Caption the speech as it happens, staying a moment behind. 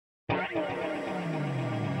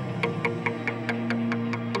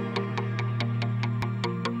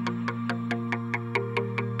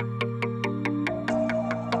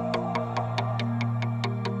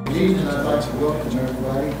evening, I'd like to welcome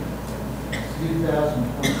everybody to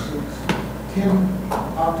 2026,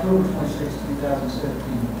 October 26,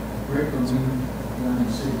 2017, regular meeting of the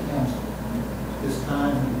United City Council. This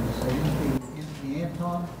time, Anthony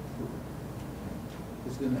Anton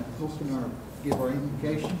is going to give our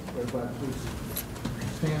invocation. Everybody, please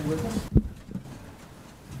stand with us.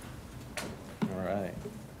 All right.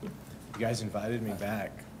 You guys invited me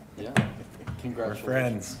back. Yeah. We're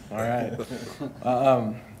friends. All right.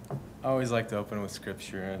 I always like to open with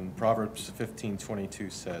scripture, and Proverbs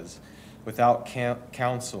 15:22 says, "Without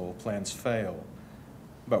counsel, plans fail,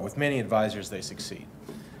 but with many advisors, they succeed."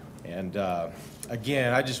 And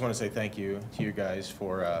again, I just want to say thank you to you guys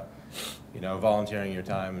for volunteering your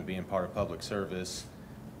time and being part of public service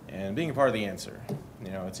and being a part of the answer. You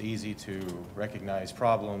know, it's easy to recognize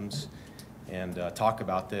problems and talk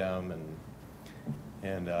about them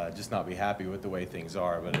and just not be happy with the way things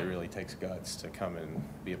are, but it really takes guts to come and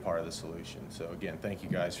be a part of the solution. So again, thank you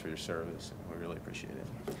guys for your service. We really appreciate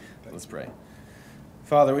it. Let's pray.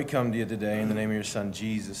 Father, we come to you today in the name of your Son,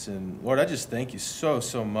 Jesus. And Lord, I just thank you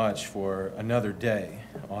so much for another day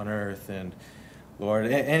on earth. And Lord,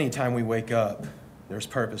 anytime we wake up, there's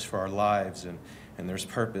purpose for our lives, and there's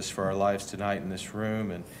purpose for our lives tonight in this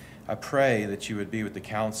room. And I pray that you would be with the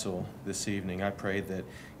council this evening. I pray that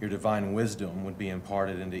your divine wisdom would be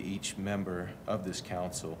imparted into each member of this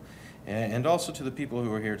council, and also to the people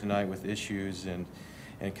who are here tonight with issues and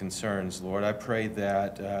concerns. Lord, I pray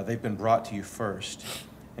that they've been brought to you first,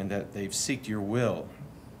 and that they've sought your will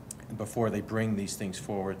before they bring these things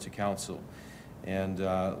forward to council. And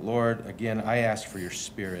Lord, again, I ask for your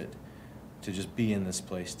Spirit to just be in this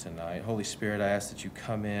place tonight. Holy Spirit, I ask that you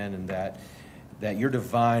come in and that your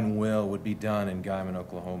divine will would be done in Guymon,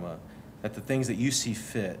 Oklahoma, that the things that you see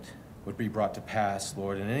fit would be brought to pass,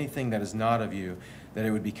 Lord, and anything that is not of you, that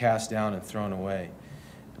it would be cast down and thrown away.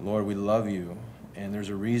 And Lord, we love you, and there's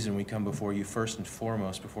a reason we come before you first and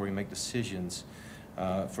foremost before we make decisions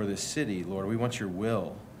for this city. Lord, we want your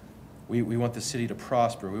will. We want the city to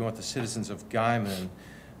prosper. We want the citizens of Guymon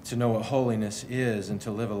to know what holiness is and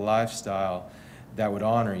to live a lifestyle that would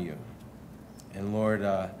honor you. And Lord,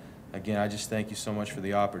 again, I just thank you so much for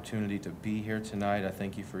the opportunity to be here tonight. I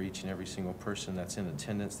thank you for each and every single person that's in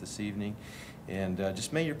attendance this evening. And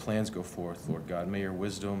just may your plans go forth, Lord God. May your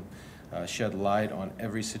wisdom shed light on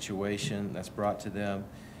every situation that's brought to them.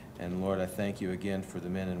 And Lord, I thank you again for the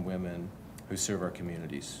men and women who serve our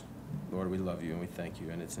communities. Lord, we love you and we thank you.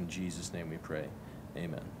 And it's in Jesus' name we pray.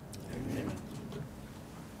 Amen. Amen.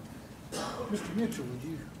 Mr. Mitchell, would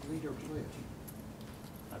you read our pledge?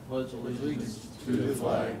 I pledge allegiance to the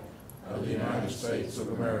flag of the United States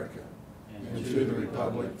of America and to the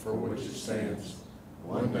republic for which it stands,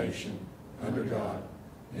 one nation, under God,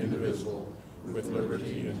 indivisible, with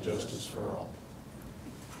liberty and justice for all.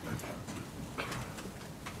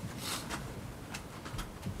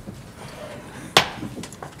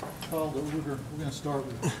 Call to order. We're going to start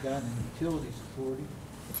with the Guymon Utilities Authority.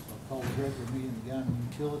 I'll call the regular meeting of the Guymon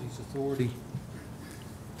Utilities Authority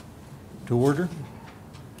to order.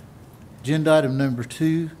 Agenda item number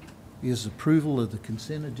 2 is approval of the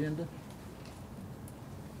consent agenda.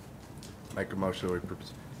 Make a motion we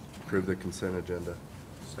approve the consent agenda.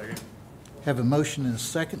 Second. Have a motion and a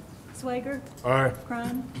second. Swager. Aye.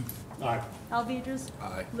 Cron. Aye. Alvedras.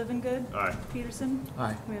 Aye. Livingood. Aye. Peterson.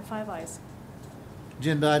 Aye. We have 5 ayes.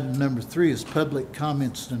 Agenda item number 3 is public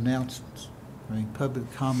comments and announcements.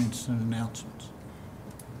 Public comments and announcements.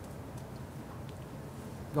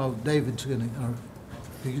 Well, David's going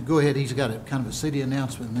to, go ahead. He's got a kind of a city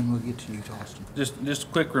announcement, and then we'll get to you, Austin. Just a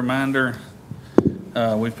quick reminder,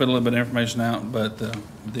 we put a little bit of information out, but the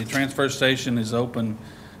transfer station is open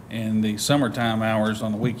in the summertime hours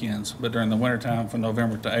on the weekends, but during the wintertime from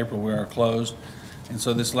November to April, we are closed. And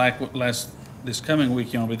so this coming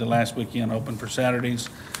weekend will be the last weekend open for Saturdays.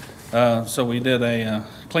 So we did a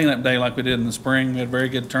cleanup day like we did in the spring. We had very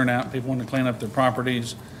good turnout. People wanted to clean up their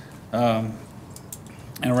properties and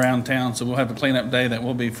around town. So we'll have a cleanup day that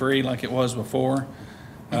will be free like it was before.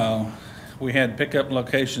 We had pickup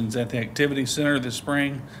locations at the activity center this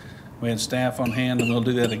spring. We had staff on hand, and we'll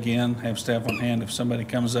do that again. Have staff on hand if somebody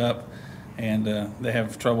comes up and they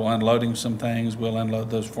have trouble unloading some things. We'll unload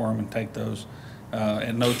those for them and take those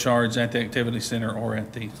at no charge at the activity center or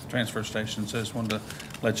at the transfer station. So I just wanted to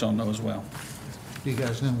let y'all know as well. You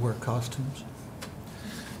guys going to wear costumes?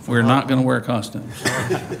 We're not going to wear costumes.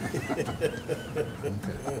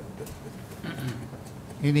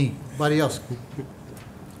 Anybody else?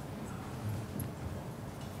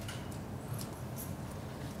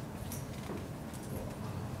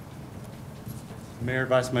 Mayor,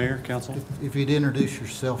 Vice Mayor, Council. If you'd introduce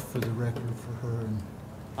yourself for the record for her. And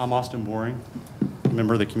I'm Austin Boring, a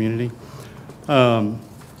member of the community.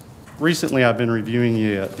 Recently, I've been reviewing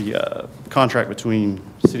the contract between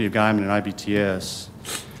City of Guymon and IBTS,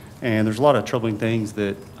 and there's a lot of troubling things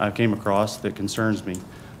that I came across that concerns me.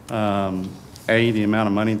 The amount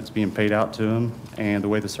of money that's being paid out to them and the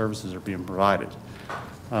way the services are being provided.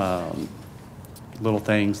 Little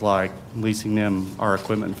things like leasing them our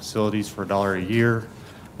equipment and facilities for $1 a year,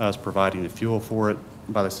 us providing the fuel for it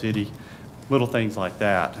by the city, little things like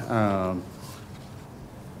that.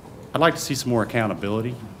 I'd like to see some more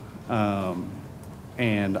accountability,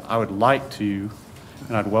 and I would like to,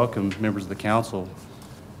 and I'd welcome members of the council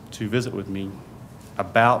to visit with me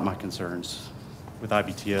about my concerns with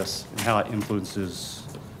IBTS and how it influences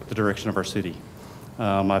the direction of our city.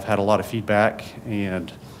 I've had a lot of feedback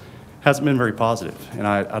and hasn't been very positive, and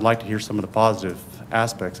I'd like to hear some of the positive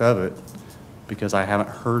aspects of it because I haven't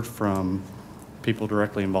heard from people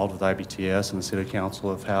directly involved with IBTS and the City Council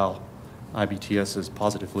of how IBTS is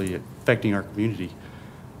positively affecting our community.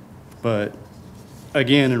 But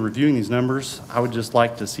again, in reviewing these numbers, I would just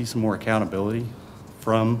like to see some more accountability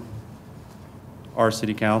from our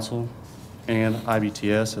City Council and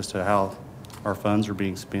IBTS as to how our funds are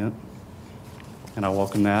being spent. And I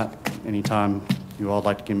welcome that. Anytime you all would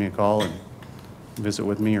like to give me a call and visit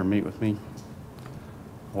with me or meet with me,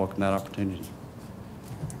 I welcome that opportunity.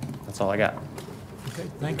 That's all I got. Okay,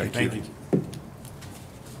 thank you. Thank you.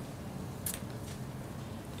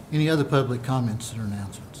 Any other public comments or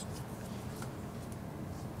announcements?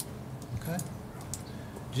 Okay.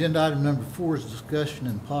 Agenda item number 4 is discussion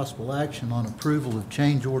and possible action on approval of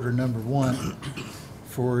change order number 1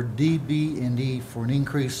 for DB&E for an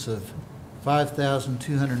increase of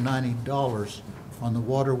 $5,290 on the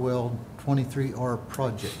water well 23R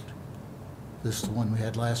project. This is the one we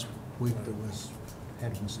had last week that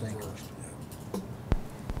had a mistake.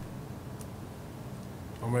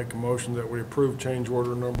 I'll make a motion that we approve change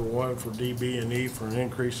order number 1 for DB&E for an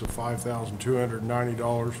increase of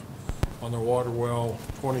 $5,290 on the water well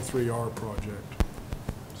 23R project.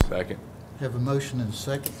 Second. Have a motion and a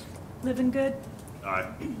second. Livingood.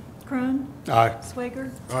 Aye. Crone. Aye.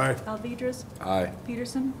 Swager. Aye. Alvedras. Aye.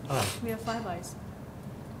 Peterson. Aye. We have 5 ayes.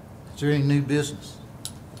 Is there any new business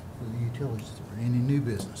for the utilities? Is there any new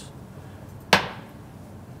business?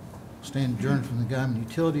 Stand adjourned from the Guymon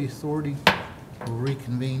Utility Authority. We'll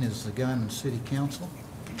reconvene as the Guymon City Council.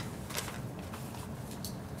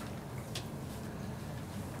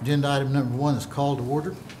 Agenda item number 1 is called to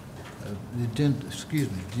order. Agenda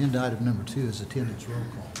item number 2 is attendance roll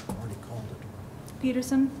call. Already called it.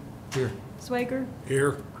 Peterson. Here. Swager.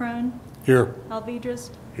 Here. Crone. Here. Alvedras.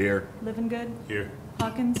 Here. Livingood. Here.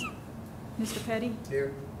 Hawkins. Mr. Petty.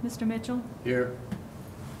 Here. Mr. Mitchell. Here.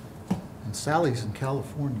 And Sally's in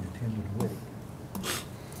California attending a wedding.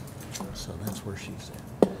 So that's where she's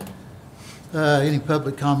at. Any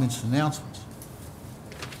public comments and announcements?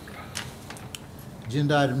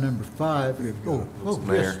 Agenda item number 5. Oh, yes,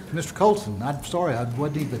 Mayor. Mr. Colson, I'm sorry, I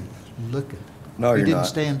wasn't even looking. No, You you're didn't not.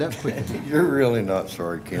 stand up quick enough. You're really not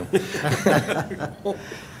sorry, Kim.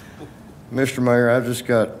 Mr. Mayor, I've just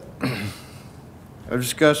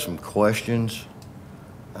got some questions.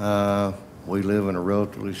 We live in a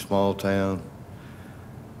relatively small town.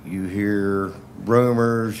 You hear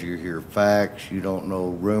rumors, you hear facts, you don't know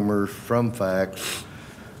rumors from facts.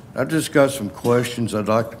 I've just got some questions I'd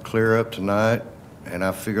like to clear up tonight, and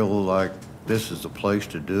I feel like this is the place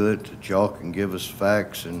to do it, that y'all can give us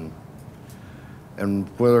facts and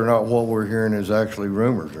whether or not what we're hearing is actually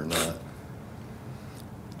rumors or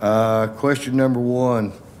not. Question number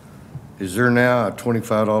 1, is there now a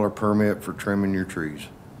 $25 permit for trimming your trees?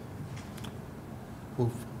 Well,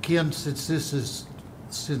 Ken, since this is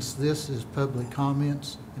public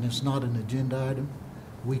comments and it's not an agenda item,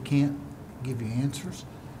 we can't give you answers.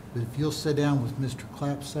 But if you'll sit down with Mr.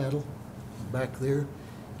 Clapsaddle back there,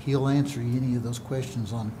 he'll answer you any of those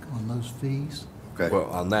questions on those fees. Okay. Well,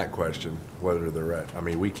 on that question, what are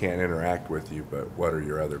the we can't interact with you, but what are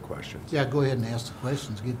your other questions? Yeah, go ahead and ask the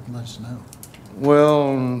questions, let us know.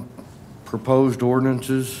 Well, proposed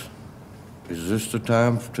ordinances, is this the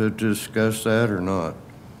time to discuss that or not?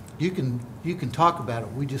 You can talk about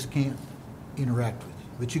it, we just can't interact with you.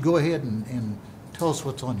 But you go ahead and tell us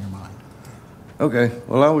what's on your mind. Okay,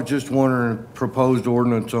 well, I was just wondering, proposed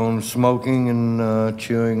ordinance on smoking and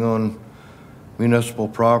chewing on municipal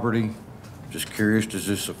property. Just curious, does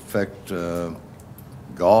this affect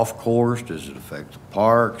golf course? Does it affect the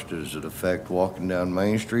parks? Does it affect walking down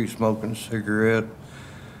Main Street smoking a cigarette?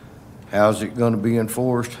 How's it going to be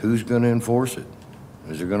enforced? Who's going to enforce it?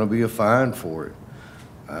 Is there going to be a fine for it?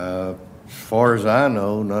 As far as I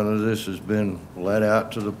know, none of this has been let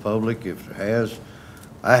out to the public. If it has,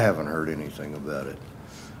 I haven't heard anything about it.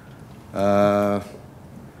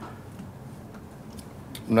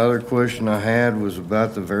 Another question I had was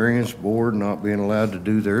about the variance board not being allowed to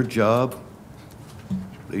do their job.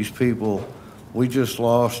 These people, we just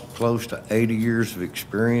lost close to 80 years of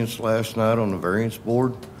experience last night on the variance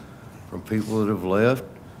board from people that have left.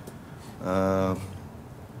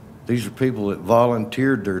 These are people that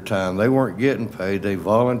volunteered their time. They weren't getting paid, they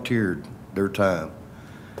volunteered their time.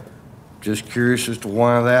 Just curious as to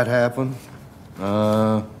why that happened.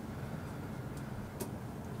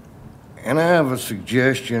 And I have a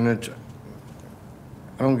suggestion. I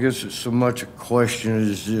don't guess it's so much a question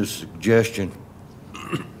as just a suggestion.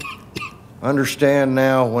 Understand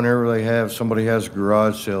now, whenever somebody has a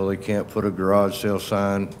garage sale, they can't put a garage sale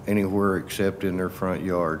sign anywhere except in their front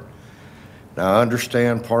yard. Now, I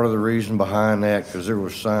understand part of the reason behind that, because there were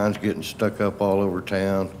signs getting stuck up all over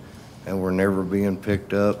town and were never being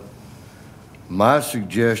picked up. My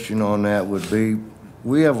suggestion on that would be,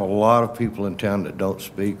 we have a lot of people in town that don't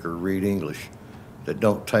speak or read English, that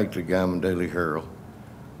don't take the Guymon Daily Herald,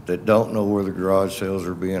 that don't know where the garage sales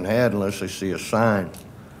are being had unless they see a sign.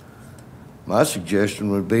 My suggestion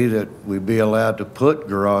would be that we be allowed to put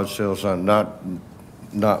garage sales on,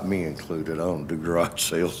 not me included, I don't do garage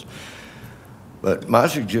sales. But my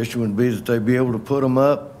suggestion would be that they be able to put them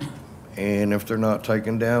up, and if they're not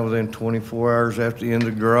taken down within 24 hours after the end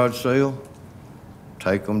of the garage sale,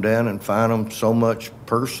 take them down and fine them so much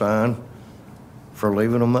per sign for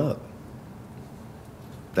leaving them up.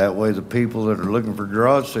 That way the people that are looking for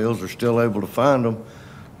garage sales are still able to find them,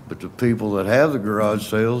 but the people that have the garage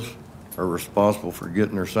sales are responsible for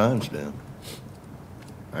getting their signs down.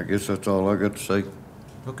 I guess that's all I got to say.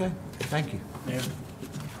 Okay, thank you. Mayor?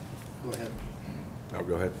 Go ahead. Oh,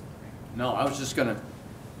 go ahead. No, I was just gonna,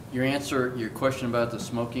 your question about the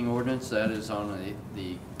smoking ordinance, that is on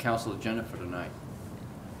the council agenda for tonight.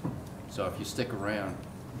 So if you stick around,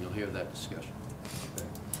 you'll hear that discussion.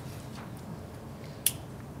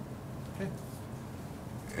 Okay.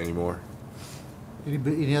 Any more?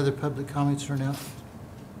 Any other public comments or now?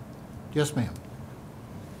 Yes, ma'am.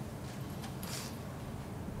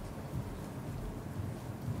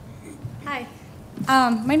 Hi,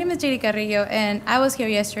 my name is JD Carrillo, and I was here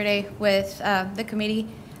yesterday with the committee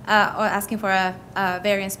asking for a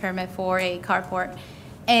variance permit for a carport.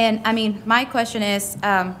 And I mean, my question is,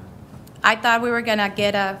 I thought we were gonna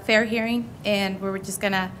get a fair hearing, and we were just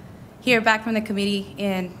gonna hear back from the committee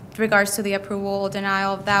in regards to the approval or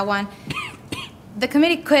denial of that one. The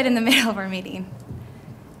committee quit in the middle of our meeting.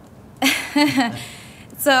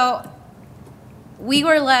 So we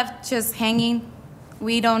were left just hanging.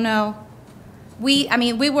 We don't know. I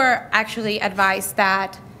mean, we were actually advised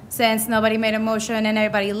that since nobody made a motion and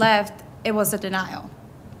everybody left, it was a denial.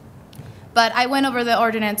 But I went over the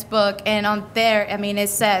ordinance book, and on there, I mean, it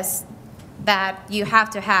says that you have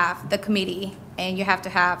to have the committee and you have to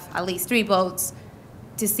have at least 3 votes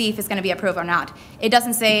to see if it's going to be approved or not. It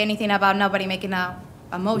doesn't say anything about nobody making a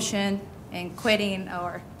motion and quitting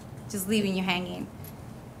or just leaving you hanging.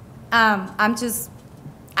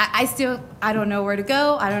 I still don't know where to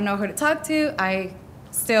go. I don't know who to talk to. I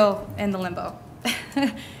still in the limbo.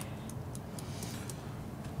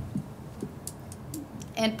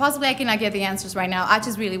 And possibly I cannot get the answers right now. I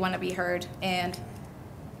just really want to be heard and,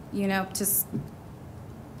 you know, just.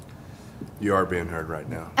 You are being heard right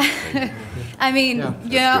now. I mean, Yeah.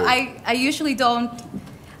 you know, That's I usually don't.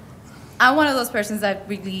 I'm one of those persons that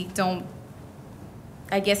really don't.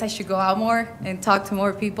 I guess I should go out more and talk to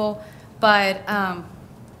more people, but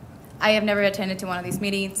I have never attended to one of these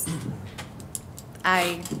meetings.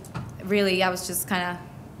 I was just kind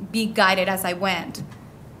of be guided as I went.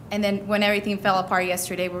 And then when everything fell apart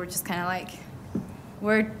yesterday, we were just kind of like,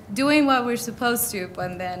 we're doing what we're supposed to,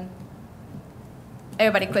 but then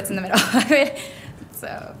everybody quits in the middle of it.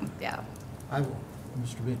 So, yeah.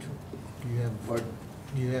 Mr. Mitchell, do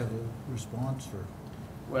you have a response or?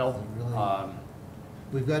 Well, Really?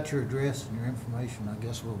 We've got your address and your information. I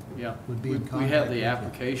guess yeah, would be in contact we have with the you.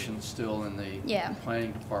 application still in the Yeah.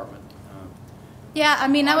 planning department. Yeah, I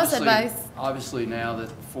mean, I was Obviously- advised. Obviously, now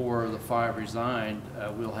that 4 of the 5 resigned,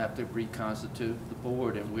 we'll have to reconstitute the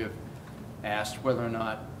board, and we've asked whether or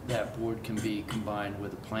not that board can be combined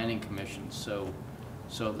with the planning commission, so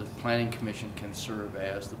the planning commission can serve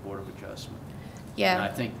as the board of adjustment. Yeah. And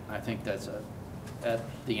I think that's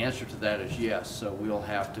the answer to that is yes. So we'll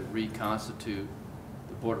have to reconstitute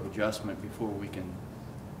the board of adjustment before we can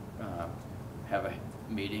have a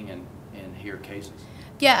meeting and hear cases.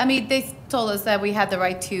 Yeah, I mean, they told us that we had the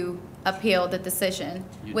right to appeal the decision,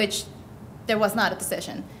 which there was not a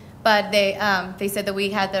decision. But they said that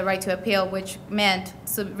we had the right to appeal, which meant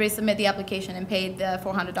resubmit the application and pay the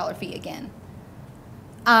 $400 fee again.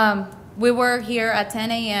 We were here at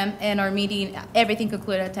 10 a.m. and our meeting, everything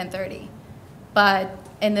concluded at 10:30. But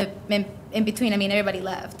in between, I mean, everybody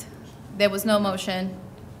left. There was no motion,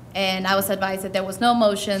 and I was advised that there was no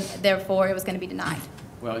motion, therefore it was going to be denied.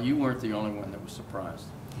 Well, you weren't the only one that was surprised.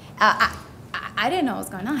 I didn't know what was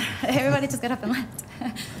going on. Everybody just got up and left.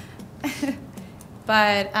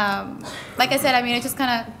 But like I said, I mean, it just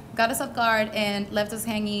kind of got us off guard and left us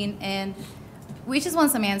hanging, and we just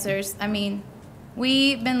want some answers. I mean,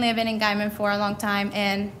 we've been living in Guymon for a long time,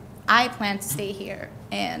 and I plan to stay here.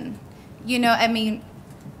 And, you know, I mean,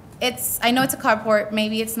 I know it's a carport,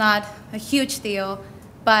 maybe it's not a huge deal,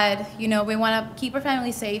 but, you know, we want to keep our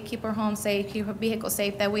family safe, keep our home safe, keep our vehicles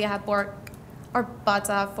safe, that we have worked our butts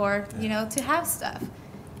off for, you know, to have stuff.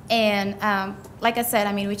 And like I said,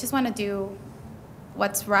 I mean, we just want to do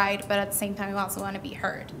what's right, but at the same time, we also want to be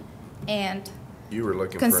heard and You were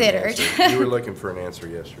looking considered. for an answer. You were looking for an answer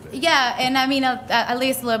yesterday. Yeah, and I mean, at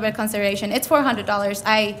least a little bit of consideration. It's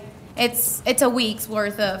 $400. It's a week's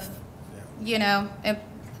worth of, you know,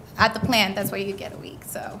 at the plant, that's where you get a week,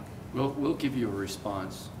 so. We'll give you a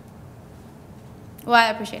response. Well, I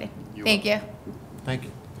appreciate it. Thank you. Thank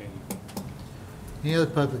you. Any other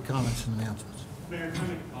public comments and announcements? Mayor, can I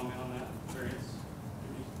make a comment on that variance?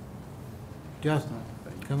 Justin,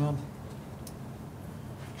 come on.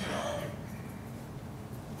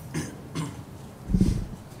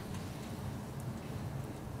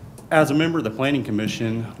 As a member of the Planning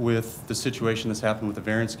Commission, with the situation that's happened with the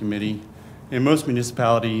Variance Committee, in most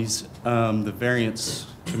municipalities, the Variance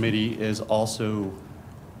Committee is also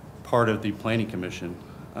part of the Planning Commission.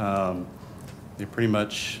 They pretty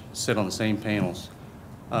much sit on the same panels.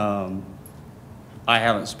 I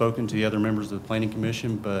haven't spoken to the other members of the Planning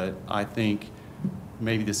Commission, but I think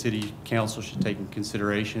maybe the City Council should take in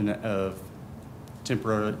consideration of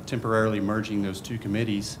temporarily merging those two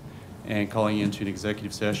committees and calling into an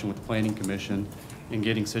executive session with the Planning Commission and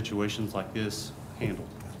getting situations like this handled.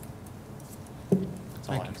 That's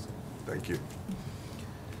all I have to say. Thank you.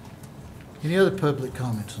 Any other public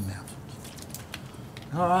comments and announcements?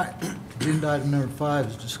 All right, agenda item number 5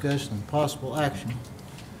 is discussion and possible action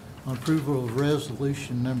on approval of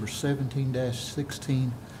resolution number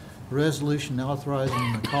 17-16, a resolution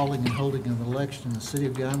authorizing the calling and holding of an election in the city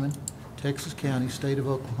of Guymon, Texas County, state of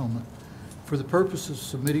Oklahoma, for the purpose of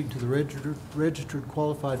submitting to the registered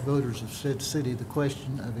qualified voters of said city the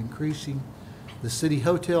question of increasing the city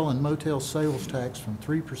hotel and motel sales tax from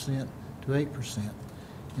 3% to 8%,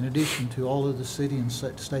 in addition to all of the city and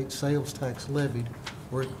state sales tax levied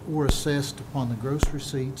or assessed upon the gross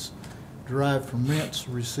receipts derived from rents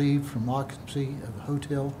received from occupancy of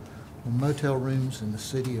hotel or motel rooms in the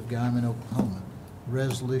city of Guymon, Oklahoma. The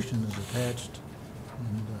resolution is attached,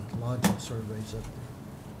 and lodging surveys up there.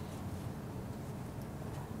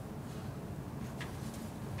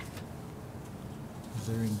 Is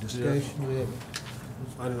there any discussion? We have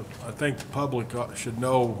I think the public should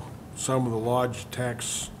know some of the lodge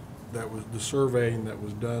tax the surveying that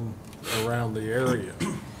was done around the area.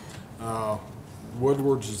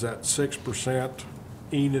 Woodward's is at 6%,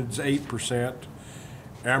 Enid's 8%,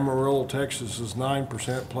 Amarillo, Texas is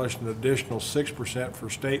 9% plus an additional 6% for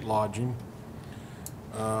state lodging.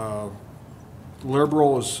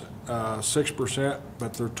 Liberal is 6%,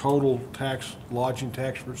 but their total lodging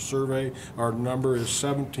tax survey, our number is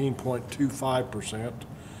 17.25%.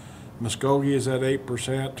 Muskogee is at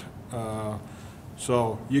 8%.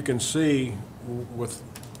 So you can see with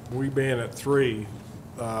we being at 3,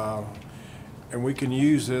 and we can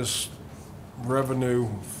use this revenue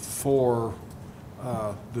for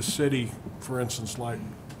the city, for instance, like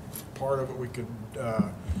part of it we could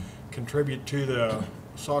contribute to the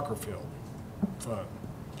soccer field fund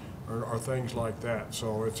or things like that.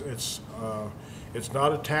 So it's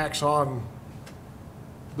not a tax on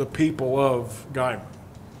the people of Guymon.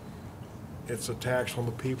 It's a tax on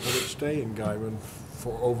the people that stay in Guymon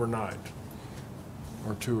for overnight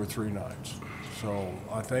or 2 or 3 nights. So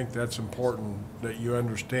I think that's important that you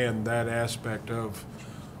understand that aspect of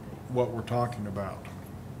what we're talking about.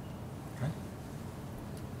 Okay.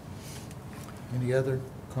 Any other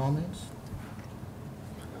comments?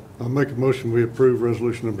 I'll make a motion, we approve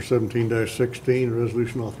resolution number 17-16, a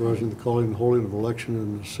resolution authorizing the calling and holding of election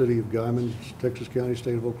in the city of Guymon, Texas County,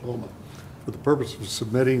 state of Oklahoma, for the purpose of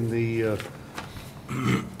submitting the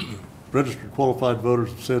registered qualified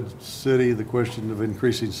voters of said city the question of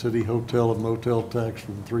increasing city hotel and motel tax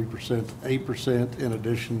from 3% to 8%, in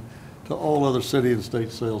addition to all other city and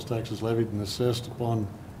state sales taxes levied and assessed upon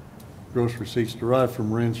gross receipts derived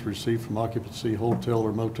from rents received from occupancy, hotel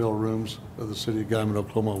or motel rooms of the city of Guymon,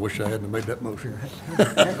 Oklahoma. I wish I hadn't made that motion.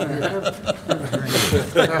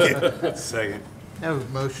 Second. Have a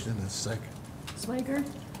motion and a second. Slager,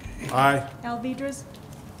 Aye. Alvedras,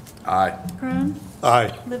 Aye. Crone,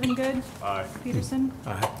 Aye. Living Good, Aye. Peterson.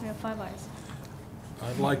 Aye. We have 5 ayes.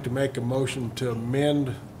 I'd like to make a motion to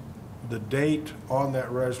amend the date on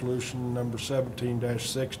that resolution number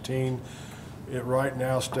 17-16. It right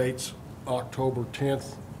now states October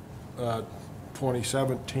 10th,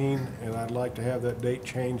 2017, and I'd like to have that date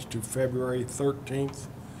changed to February 13th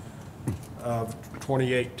of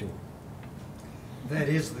 2018. That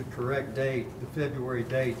is the correct date, the February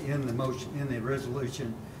date in the motion, in the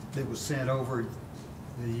resolution that was sent over.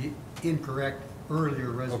 The incorrect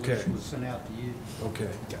earlier resolution was sent out to you. Okay.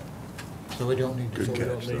 So we don't need to Good vote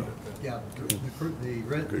on catch, that. though. Yeah, the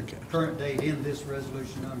Good catch. current date in this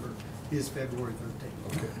resolution number is February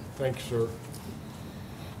 13th. Okay. Thank you, sir.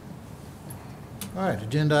 All right,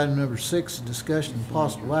 agenda item number 6, discussion and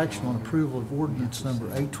possible action on approval of ordinance number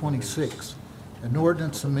 826, an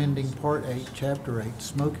ordinance amending Part 8, Chapter 8,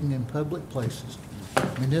 smoking in public places,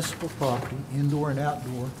 municipal property, indoor and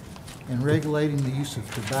outdoor, and regulating the use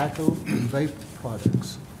of tobacco and vapor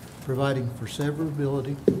products, providing for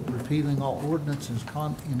severability, repealing all ordinances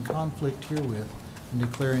in conflict herewith, and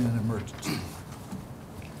declaring an emergency.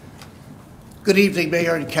 Good evening,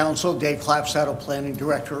 Mayor and Council. Dave Clapsaddle, Planning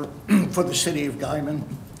Director for the City of Guymon.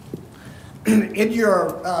 In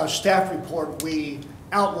your staff report, we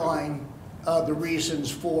outline the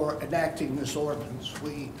reasons for enacting this ordinance.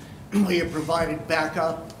 We have provided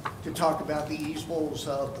backup to talk about the evils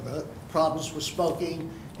of the problems with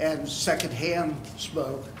smoking and secondhand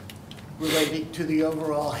smoke relating to the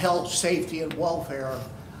overall health, safety, and welfare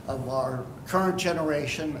of our current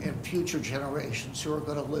generation and future generations who are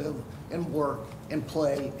going to live and work and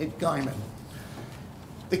play at Guymon.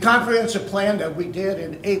 The comprehensive plan that we did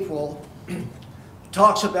in April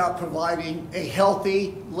talks about providing a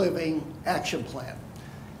healthy living action plan.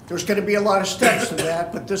 There's going to be a lot of steps to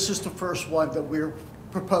that, but this is the first one that we're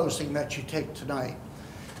proposing that you take tonight.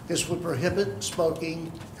 This would prohibit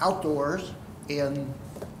smoking outdoors in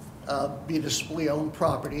municipally owned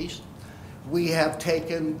properties. We have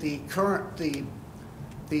taken the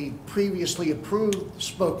previously approved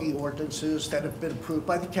smoking ordinances that have been approved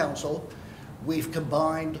by the council. We've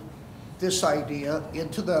combined this idea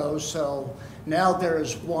into those, so now there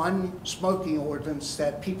is one smoking ordinance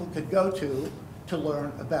that people could go to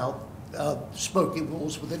learn about smoking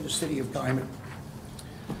rules within the city of Guymon.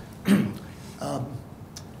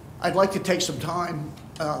 I'd like to take some time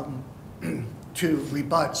to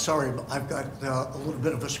rebut. Sorry, I've got a little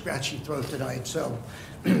bit of a scratchy throat tonight, so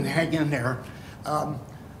hang in there.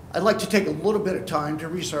 I'd like to take a little bit of time to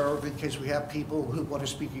reserve in case we have people who want to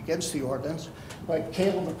speak against the ordinance. But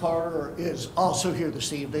Caleb McCarter is also here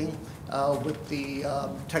this evening with the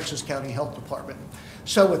Texas County Health Department.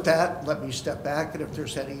 So with that, let me step back, and if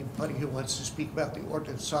there's anybody who wants to speak about the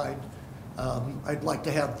ordinance side, I'd like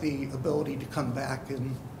to have the ability to come back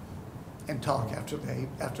and talk after they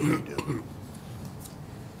do.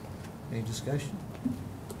 Any discussion?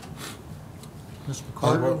 Mr.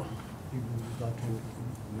 Carter?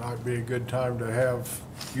 Might be a good time to have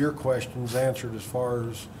your questions answered as far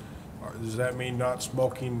as, does that mean not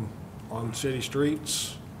smoking on city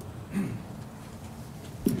streets?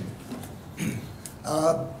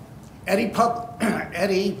 Any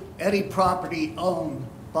property owned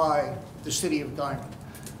by the city of Guymon,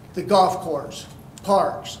 the golf course,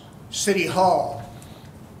 parks, city hall.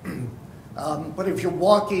 But if you're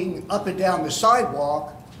walking up and down the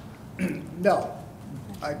sidewalk, no,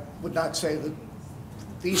 I would not say that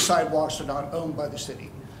these sidewalks are not owned by the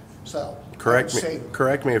city. So Correct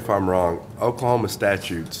me if I'm wrong. Oklahoma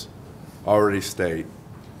statutes already state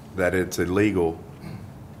that it's illegal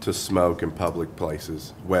to smoke in public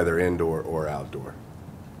places, whether indoor or outdoor.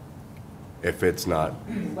 If it's not.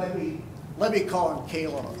 Let me call on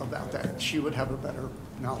Kayla about that. She would have a better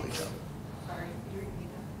knowledge of it. Sorry, could you repeat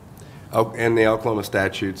that? Oh, in the Oklahoma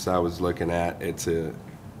statutes I was looking at, it's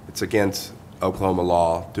against Oklahoma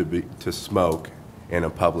law to smoke in a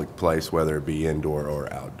public place, whether it be indoor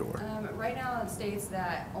or outdoor. Right now, it states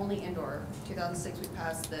that only indoor. 2006, we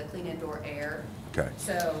passed the clean indoor air. Okay.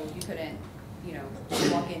 So you couldn't,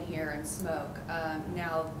 walk in here and smoke.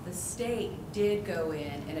 Now, the state did go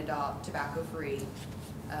in and adopt tobacco-free,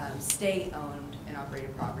 state-owned and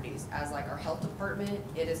operated properties. As like our health department,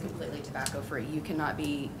 it is completely tobacco-free. You cannot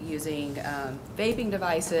be using vaping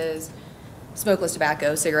devices, smokeless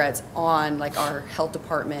tobacco, cigarettes on like our health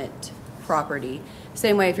department property.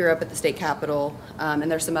 Same way if you're up at the state capitol, and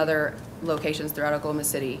there's some other locations throughout Oklahoma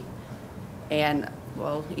City. and,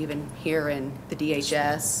 well, even here in the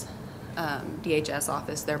DHS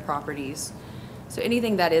office, their properties. So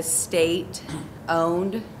anything that is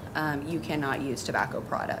state-owned, you cannot use tobacco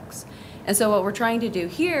products. And so what we're trying to do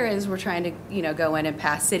here is we're trying to, go in and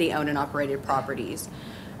pass city-owned and operated properties.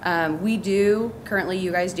 We do, currently,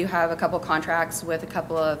 you guys do have a couple contracts with a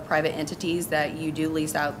couple of private entities that you do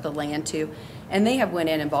lease out the land to, and they have went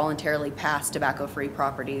in and voluntarily passed tobacco-free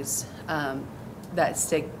properties that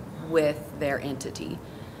stick with their entity.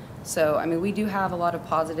 So, I mean, we do have a lot of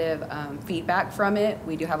positive feedback from it.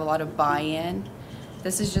 We do have a lot of buy-in.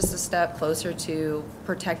 This is just a step closer to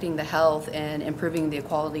protecting the health and improving the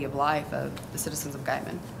quality of life of the citizens of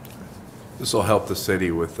Guymon. This will help the city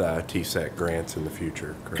with TSEC grants in the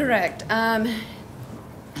future, correct? Correct.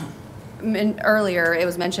 Earlier, it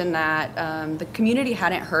was mentioned that the community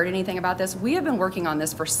hadn't heard anything about this. We have been working on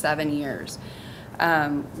this for 7 years.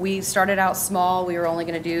 We started out small. We were only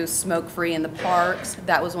going to do smoke-free in the parks.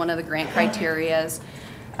 That was one of the grant criterias.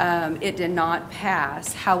 It did not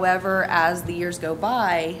pass. However, as the years go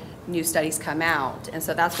by, new studies come out. And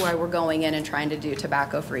so that's why we're going in and trying to do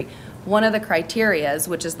tobacco-free. One of the criterias,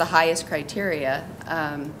 which is the highest criteria,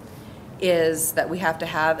 is that we have to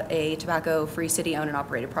have a tobacco-free city-owned and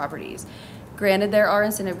operated properties. Granted, there are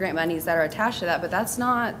incentive grant monies that are attached to that, but that's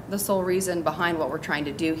not the sole reason behind what we're trying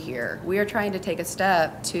to do here. We are trying to take a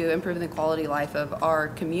step to improve the quality of life of our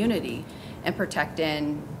community and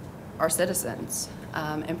protecting our citizens,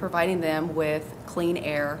 and providing them with clean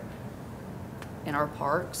air in our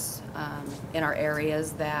parks, in our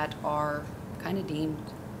areas that are kind of deemed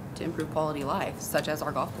to improve quality of life, such as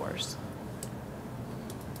our golf course.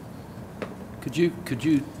 Could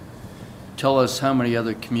you tell us how many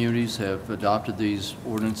other communities have adopted these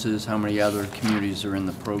ordinances? How many other communities are in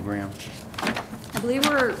the program? I believe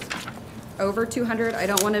we're over 200. I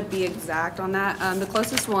don't want to be exact on that. The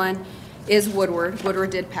closest one is Woodward.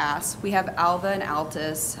 Woodward did pass. We have Alva and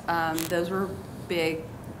Altus. Those were big.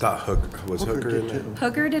 Was Hooker in there?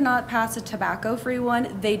 Hooker did not pass a tobacco-free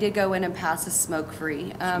one. They did go in and pass a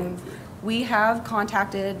smoke-free. We have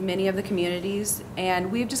contacted many of the communities,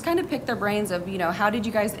 and we've just kind of picked their brains of, how did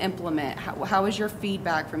you guys implement? How was your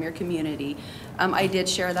feedback from your community? I did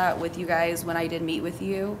share that with you guys when I did meet with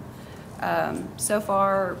you. So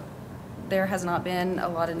far, there has not been a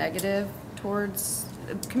lot of negative towards,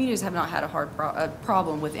 communities have not had a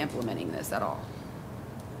problem with implementing this at all.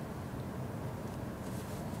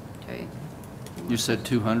 Okay. You said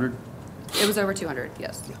 200? It was over 200,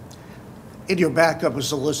 yes. Yeah. In your backup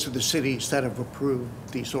is a list of the cities that have approved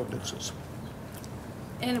these ordinances.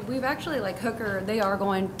 And we've actually, like Hooker, they are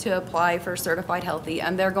going to apply for certified healthy,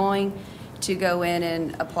 and they're going to go in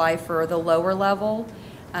and apply for the lower level.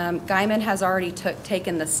 Guymon has already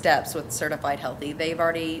taken the steps with certified healthy. They've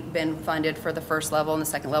already been funded for the first level and the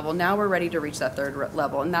second level. Now we're ready to reach that third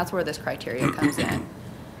level, and that's where this criteria comes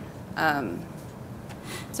in.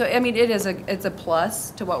 So, I mean, it's a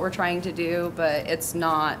plus to what we're trying to do, but it's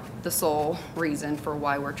not the sole reason for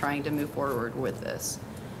why we're trying to move forward with this.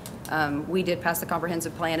 We did pass the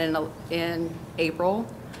comprehensive plan in April,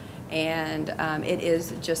 and it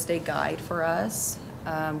is just a guide for us.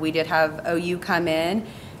 We did have OU come in,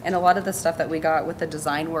 and a lot of the stuff that we got with the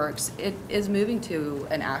design works, it is moving to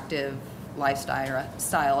an active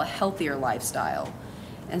lifestyle, a healthier lifestyle.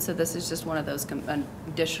 And so this is just one of those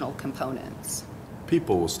additional components.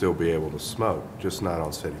 People will still be able to smoke, just not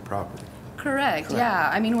on city property. Correct, yeah.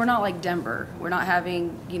 I mean, we're not like Denver. We're not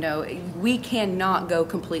having, we cannot go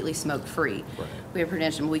completely smoke-free. Right. We have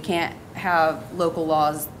prevention. We can't have local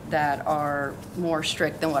laws that are more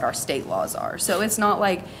strict than what our state laws are. So it's not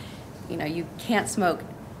like, you can't smoke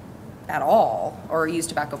at all or use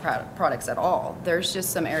tobacco products at all. There's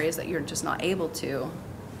just some areas that you're just not able to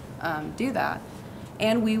do that.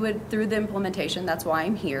 And we would, through the implementation, that's why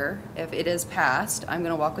I'm here. If it is passed, I'm going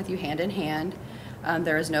to walk with you hand in hand.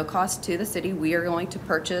 There is no cost to the city. We are going to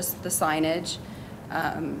purchase the signage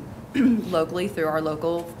locally through our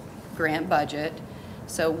local grant budget.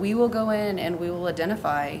 So we will go in and we will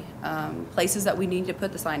identify places that we need to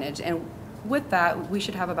put the signage. And with that, we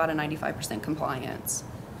should have about a 95% compliance.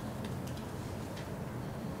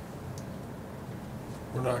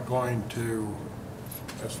 We're not going to,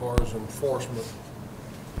 as far as enforcement,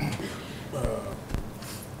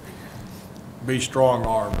 be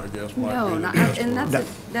strong-armed, I guess, might No, be the not, best and word.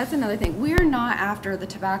 that's another thing. We're not after the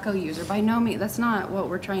tobacco user. By no means, that's not what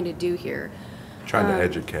we're trying to do here. Trying to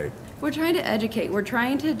educate. We're trying to educate. We're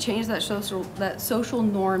trying to change that social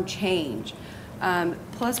norm change.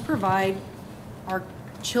 Plus provide our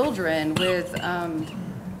children with,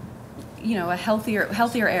 a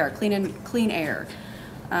healthier air, clean air.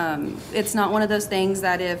 It's not one of those things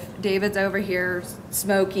that if David's over here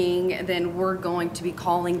smoking, then we're going to be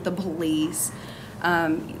calling the police.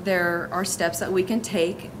 There are steps that we can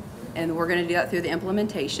take, and we're going to do that through the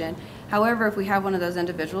implementation. However, if we have one of those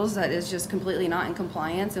individuals that is just completely not in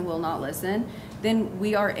compliance and will not listen, then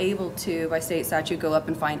we are able to, by state statute, go up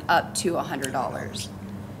and fine up to $100.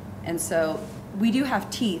 And so we do have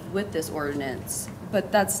teeth with this ordinance,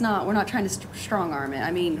 but that's not, we're not trying to strong arm it.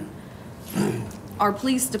 I mean, our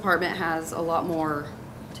police department has a lot more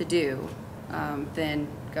to do than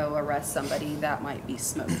go arrest somebody that might be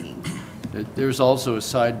smoking. There's also a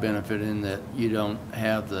side benefit in that you don't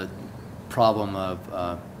have the problem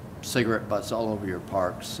of cigarette butts all over your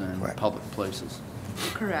parks and Correct. public places.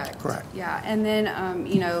 Correct. Correct. Yeah, and then,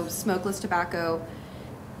 you know, smokeless tobacco,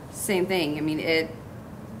 same thing. I mean, it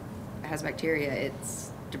has bacteria,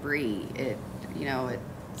 it's debris, you know,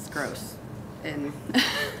 it's gross. And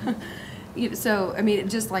so, I mean,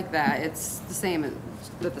 just like that, it's the same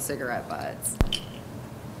with the cigarette butts.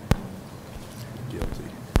 Guilty.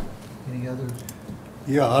 Any others?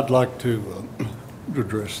 Yeah, I'd like to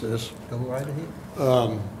address this. Go right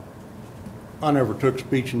ahead. I never took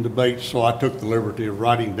speech and debate, so I took the liberty of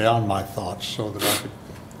writing down my thoughts so that I could,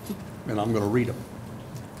 and I'm going to read them.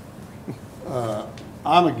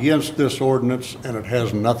 I'm against this ordinance, and it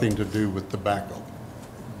has nothing to do with tobacco.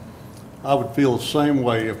 I would feel the same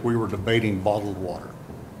way if we were debating bottled water.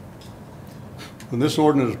 When this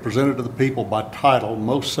ordinance is presented to the people by title,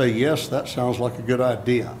 most say, yes, that sounds like a good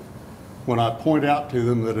idea. When I point out to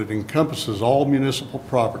them that it encompasses all municipal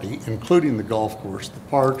property, including the golf course, the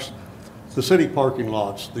parks, the city parking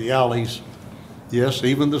lots, the alleys, yes,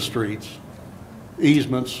 even the streets,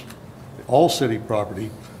 easements, all city property,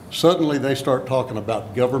 suddenly they start talking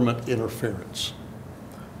about government interference.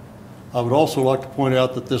 I would also like to point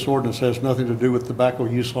out that this ordinance has nothing to do with tobacco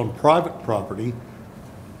use on private property.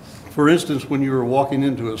 For instance, when you are walking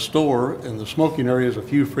into a store and the smoking area is a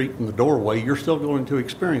few feet from the doorway, you're still going to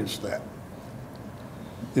experience that.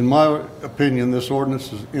 In my opinion, this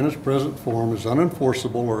ordinance in its present form is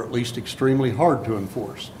unenforceable, or at least extremely hard to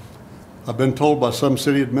enforce. I've been told by some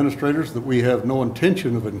city administrators that we have no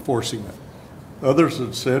intention of enforcing it. Others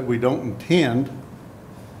have said we don't intend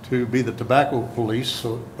to be the tobacco police,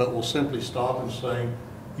 but will simply stop and say,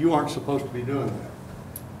 you aren't supposed to be doing that.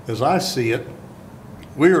 As I see it,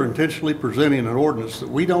 we are intentionally presenting an ordinance that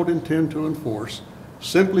we don't intend to enforce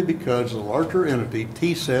simply because the larger entity,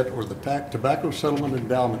 TSET, or the Tobacco Settlement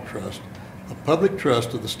Endowment Trust, a public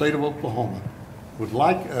trust of the state of Oklahoma, would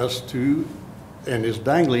like us to, and is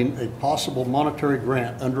dangling a possible monetary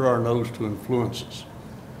grant under our nose to influence us.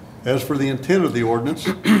 As for the intent of the ordinance,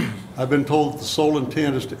 I've been told that the sole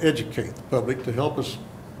intent is to educate the public to help us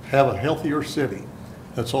have a healthier city.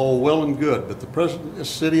 That's all well and good, but the present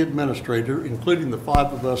city administrator, including the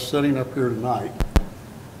 5 of us sitting up here tonight,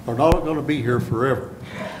 are not going to be here forever.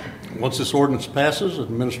 Once this ordinance passes,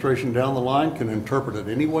 administration down the line can interpret it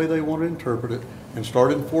any way they want to interpret it and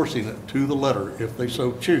start enforcing it to the letter if they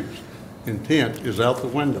so choose. Intent is out the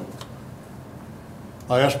window.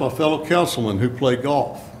 I asked my fellow councilmen who play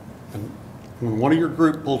golf, and when one of your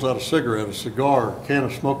group pulls out a cigarette, a cigar, a can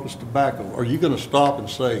of smokeless tobacco, are you going to stop and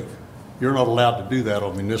say, you're not allowed to do that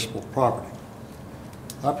on municipal property?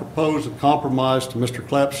 I proposed a compromise to Mr.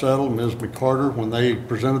 Clapsaddle and Ms. McCarter when they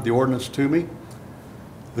presented the ordinance to me.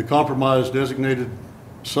 The compromise designated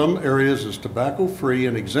some areas as tobacco-free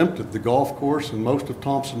and exempted the golf course and most of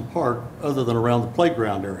Thompson Park other than around the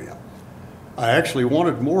playground area. I actually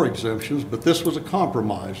wanted more exemptions, but this was a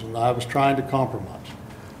compromise, and I was trying to compromise.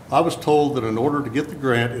 I was told that in order to get the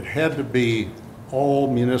grant, it had to be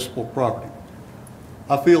all municipal property.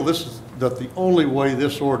 I feel that the only way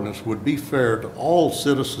this ordinance would be fair to all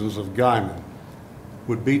citizens of Guymon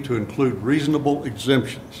would be to include reasonable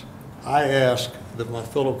exemptions. I ask that my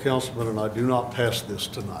fellow councilmen and I do not pass this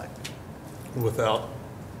tonight without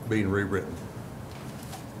being rewritten.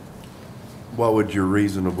 What would your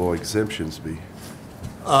reasonable exemptions be?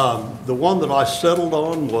 The one that I settled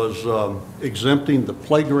on was exempting the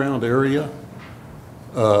playground area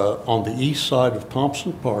on the east side of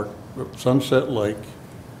Thompson Park, Sunset Lake.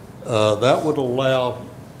 That would allow,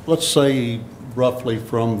 let's say, roughly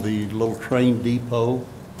from the little train depot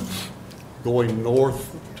going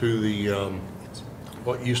north to the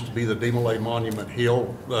what used to be the Demolay Monument Hill,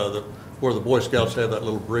 where the Boy Scouts have that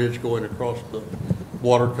little bridge going across the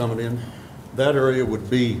water coming in. That area would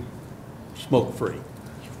be smoke-free.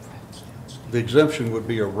 The exemption would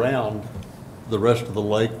be around the rest of the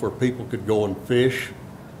lake where people could go and fish.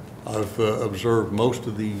 I've observed most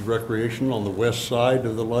of the recreation on the west side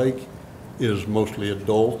of the lake is mostly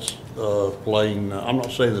adults playing. I'm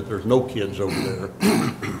not saying that there's no kids over there,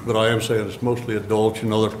 but I am saying it's mostly adults. You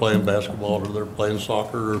know, they're playing basketball or they're playing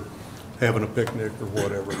soccer or having a picnic or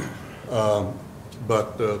whatever.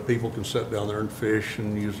 But people can sit down there and fish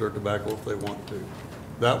and use their tobacco if they want to.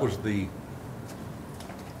 That was the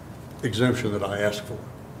exemption that I asked for.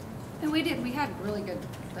 And we had really good,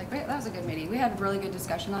 that was a good meeting. We had really good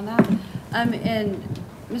discussion on that. And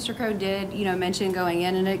Mr. Crow did, mention going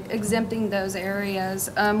in and exempting those areas.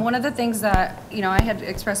 One of the things that, I had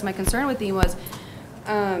expressed my concern with him was,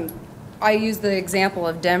 I used the example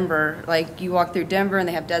of Denver. Like, you walk through Denver and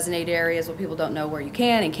they have designated areas where people don't know where you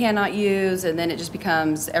can and cannot use, and then it just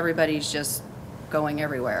becomes everybody's just going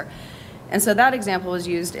everywhere. And so that example was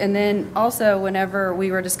used. And then also, whenever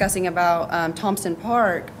we were discussing about Thompson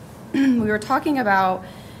Park, we were talking about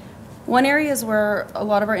one area is where a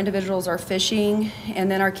lot of our individuals are fishing, and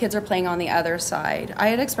then our kids are playing on the other side. I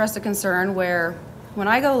had expressed a concern where when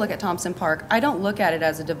I go look at Thompson Park, I don't look at it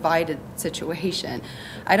as a divided situation.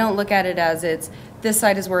 I don't look at it as this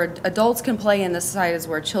side is where adults can play and this side is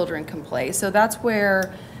where children can play. So that's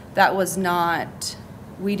where that was not,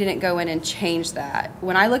 we didn't go in and change that.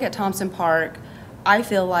 When I look at Thompson Park, I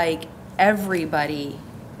feel like everybody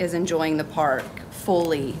is enjoying the park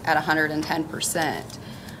fully at 110%.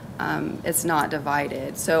 It's not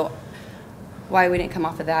divided. So why we didn't come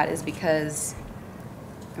off of that is because,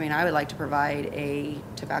 I would like to provide a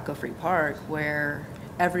tobacco-free park where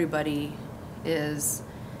everybody is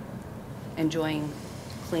enjoying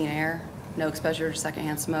clean air, no exposure to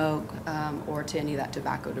secondhand smoke, or to any of that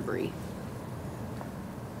tobacco debris.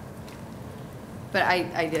 But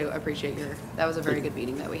I do appreciate that was a very good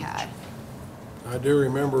meeting that we had. I do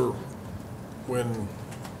remember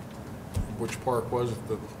which park was it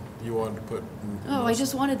that you wanted to put? Oh, I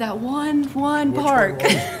just wanted that one Which park. one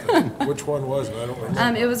was it? Which one was it? I don't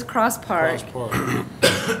remember. It was Cross Park. Cross Park.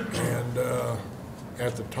 And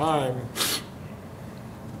at the time,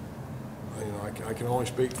 I can only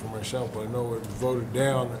speak for myself, but I know it was voted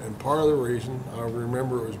down, and part of the reason I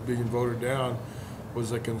remember it was being voted down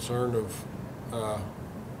was the concern of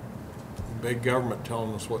big government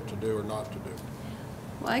telling us what to do or not to do.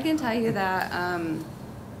 Well, I can tell you that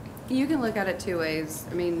you can look at it two ways.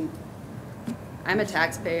 I'm a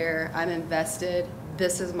taxpayer. I'm invested.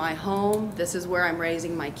 This is my home. This is where I'm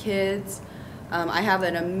raising my kids. I have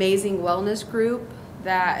an amazing wellness group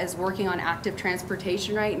that is working on active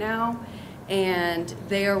transportation right now, and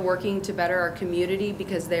they are working to better our community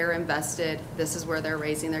because they're invested. This is where they're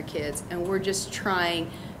raising their kids, and we're just trying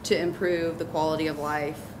to improve the quality of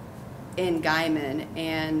life in Guymon,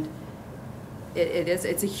 and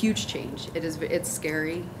it's a huge change. It's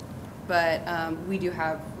scary, but we do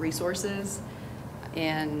have resources,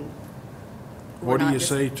 and what do you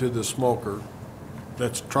say to the smoker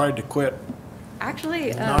that's tried to quit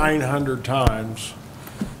actually 900 times,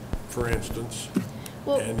 for instance,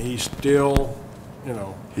 and he's still,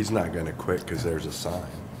 He's not going to quit because there's a sign.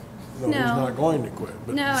 No, he's not going to quit.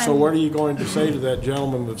 But, No, so what are you going to say to that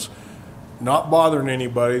gentleman that's not bothering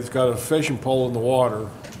anybody, that's got a fishing pole in the water,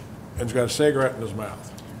 and has got a cigarette in his mouth?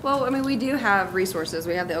 Well, we do have resources.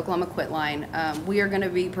 We have the Oklahoma Quit Line. We are going to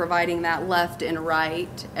be providing that left and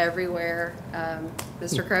right everywhere.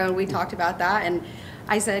 Mr. Crow, we talked about that, and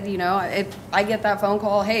I said, if I get that phone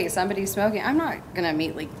call, hey, somebody's smoking, I'm not going to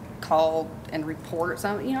immediately call and report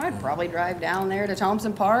something. I'd probably drive down there to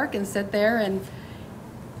Thompson Park and sit there and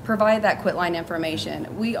provide that quit line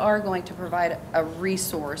information. We are going to provide a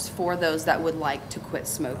resource for those that would like to quit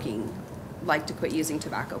smoking, like to quit using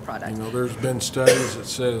tobacco products. There's been studies that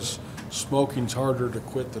says smoking's harder to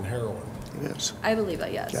quit than heroin. It is. I believe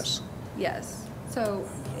that, yes. Yes. Yes. So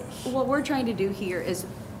what we're trying to do here is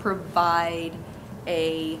provide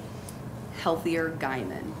a healthier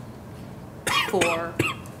Guymon for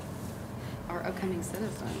our upcoming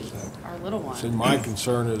citizens, our little ones. See, my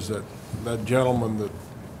concern is that gentleman that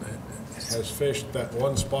has fished that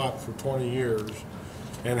one spot for 20 years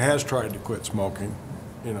and has tried to quit smoking,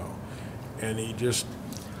 and he just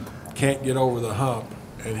can't get over the hump,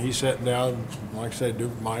 and he's sitting down, like I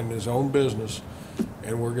said, minding his own business,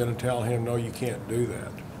 and we're going to tell him, no, you can't do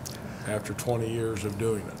that after 20 years of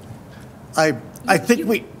doing it. I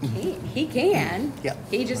think He can. Yeah.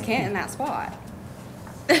 He just can't in that spot.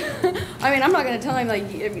 I'm not going to tell him,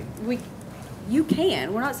 you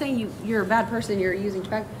can. We're not saying you're a bad person, you're using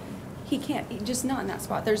tobacco. He can't, just not in that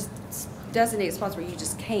spot. There's designated spots where you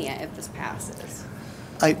just can't if this passes.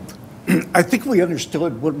 I think we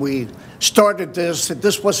understood when we started this that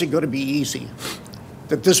this wasn't going to be easy,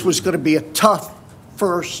 that this was going to be a tough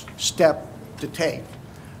first step to take.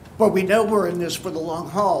 But we know we're in this for the long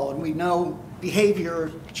haul, and we know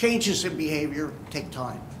behavior, changes in behavior take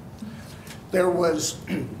time. There was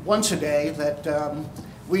once a day that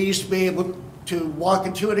we used to be able to walk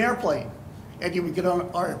into an airplane, and you would get on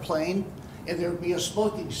our airplane, and there would be a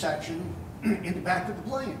smoking section in the back of the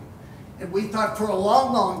plane. And we thought for a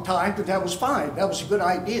long, long time that that was fine. That was a good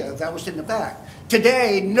idea. That was in the back.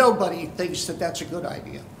 Today, nobody thinks that that's a good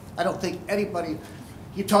idea. I don't think anybody,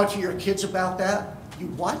 you talk to your kids about that, you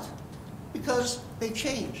what? Because they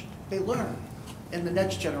changed, they learn, and the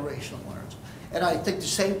next generation learns. And I think the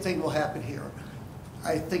same thing will happen here.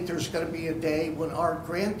 I think there's going to be a day when our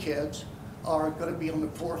grandkids are going to be on the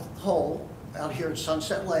 4th hole out here at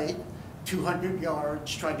Sunset Lake, 200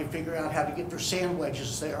 yards, trying to figure out how to get their sand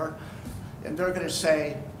wedges there. And they're going to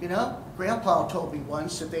say, you know, Grandpa told me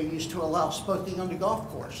once that they used to allow smoking on the golf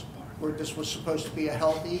course, where this was supposed to be a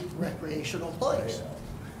healthy recreational place.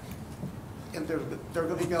 And they're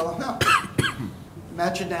going to go, no,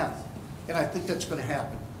 imagine that. And I think that's going to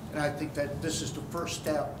happen. And I think that this is the first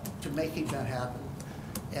step to making that happen.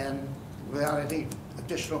 And without any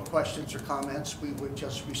additional questions or comments, we would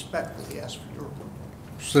just respectfully ask for your approval.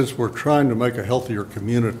 Since we're trying to make a healthier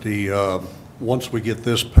community, once we get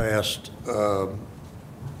this passed,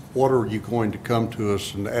 what are you going to come to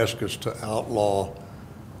us and ask us to outlaw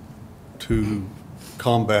to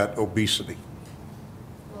combat obesity?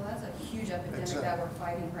 Well, that's a huge epidemic that we're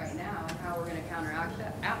fighting right now, and how we're going to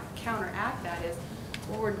counteract that is,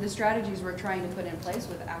 the strategies we're trying to put in place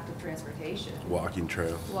with active transportation. Walking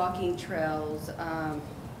trails. Walking trails. I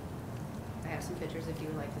have some pictures if you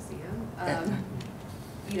would like to see them.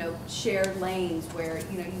 You know, shared lanes where,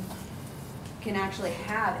 you know, you can actually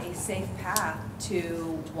have a safe path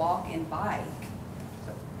to walk and bike.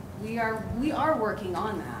 So we are working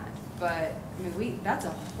on that, but I mean, that's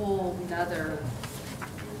a whole nother,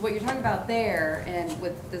 what you're talking about there, and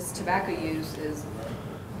with this tobacco use is,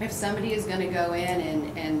 if somebody is gonna go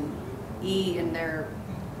in and eat and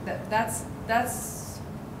that's,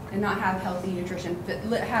 and not have healthy nutrition,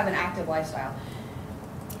 but have an active lifestyle,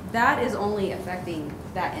 that is only affecting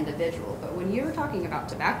that individual. But when you're talking about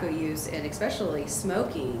tobacco use, and especially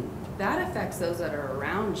smoking, that affects those that are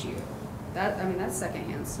around you. I mean, that's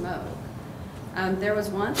secondhand smoke. There was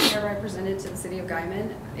one whenever I presented to the city of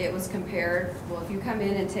Guymon, it was compared, well, if you come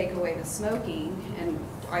in and take away the smoking, and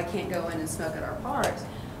I can't go in and smoke at our parks,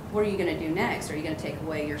 what are you gonna do next? Are you gonna take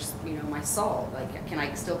away your, you know, my salt? Like, can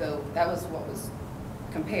I still go, that was what was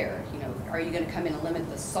compared, you know, are you gonna come in and limit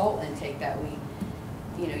the salt intake that we,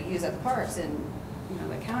 you know, use at the parks? And, you know,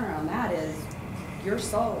 the counter on that is your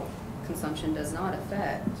salt consumption does not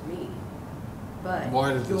affect me. But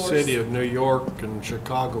why did the city of New York and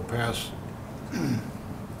Chicago pass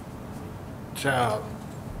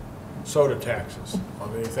soda taxes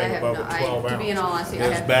on anything above a 12 ounce? To be in all honesty,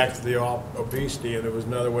 it's back to the obesity, and it was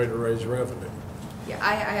another way to raise revenue. Yeah,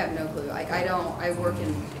 I have no clue. Like, I work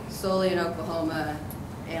solely in Oklahoma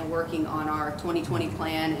and working on our 2020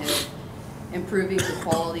 plan and improving the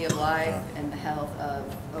quality of life and the health of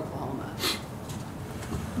Oklahoma.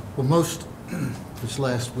 Well, this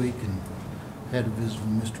last week, and had a visit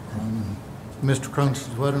with Mr. Crone. And Mr. Crone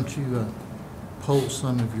says, why don't you poll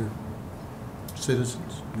some of your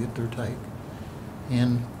citizens, get their take?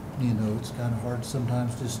 And, you know, it's kind of hard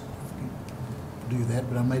sometimes just do that,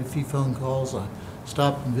 but I made a few phone calls. I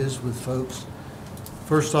stopped and visited with folks.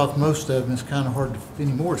 First off, most of them, it's kind of hard to,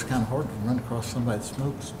 anymore, it's kind of hard to run across somebody that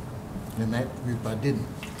smokes. In that group, I didn't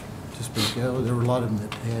to speak of. There were a lot of them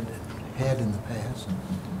that had in the past,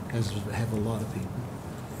 as have a lot of people.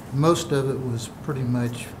 Most of it was pretty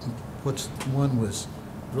much, one was,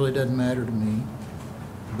 really doesn't matter to me,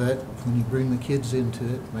 but when you bring the kids into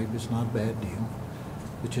it, maybe it's not a bad deal.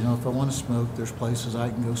 But you know, if I want to smoke, there's places I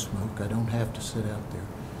can go smoke. I don't have to sit out there.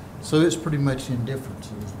 So it's pretty much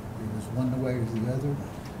indifference. It was one way or the other.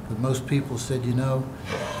 But most people said, you know,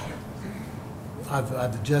 I've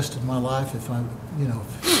adjusted my life. If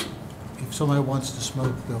if somebody wants to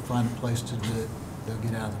smoke, they'll find a place to do it. They'll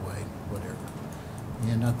get out of the way, whatever.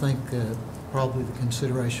 And I think probably the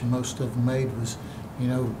consideration most of them made was, you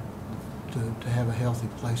know, to have a healthy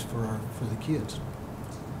place for the kids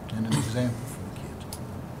and an example for the kids.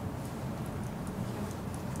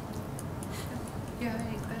 Do you have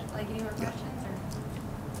any more questions?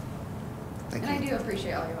 Thank And you. I do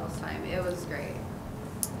appreciate all your all's time. It was great.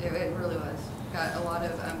 It really was. Got a lot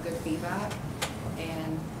of good feedback,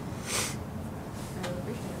 and I really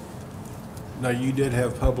appreciate it. Now, you did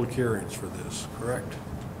have public hearings for this, correct?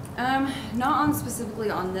 Not specifically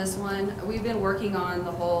on this one. We've been working on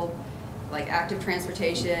the whole, like, active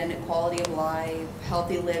transportation, quality of life,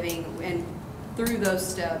 healthy living, and through those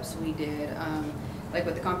steps we did. like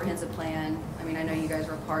with the comprehensive plan, I mean, I know you guys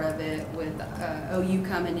were part of it with OU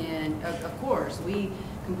coming in. Of course, we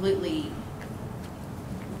completely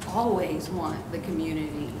always want the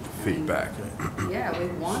community Feedback. Yeah, we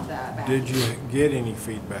want that back. Did you get any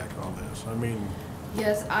feedback on this? I mean,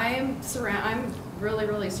 Yes, I'm really,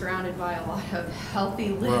 really surrounded by a lot of healthy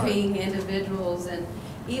living individuals, and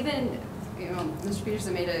even, Mr.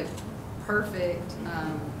 Peterson made a perfect,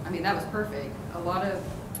 I mean, that was perfect. A lot of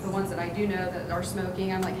the ones that I do know that are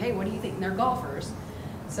smoking, I'm like, hey, what do you think? And they're golfers.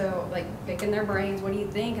 So, like, picking their brains, what do you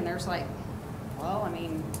think? And they're just like, well, I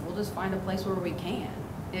mean, we'll just find a place where we can.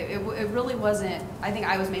 It really wasn't, I think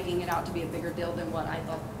I was making it out to be a bigger deal than what I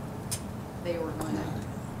thought they were going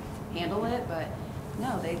to handle it, but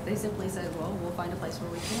no, they simply said, well, we'll find a place where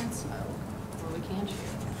we can smoke, where we can shoot.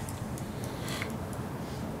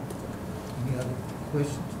 Any other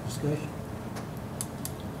questions, discussion?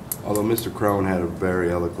 Although Mr. Crone had a very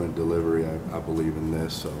eloquent delivery, I believe in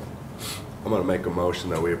this, so I'm going to make a motion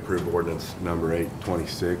that we approve ordinance number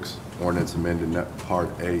 826, ordinance amending Part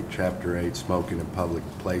 8, Chapter 8, smoking in public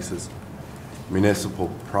places, municipal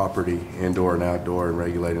property, indoor and outdoor, and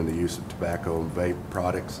regulating the use of tobacco and vape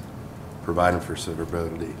products, providing for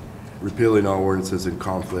severability, repealing all ordinances in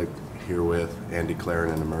conflict herewith, and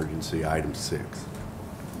declaring an emergency. Item 6.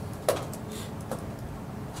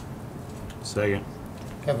 second.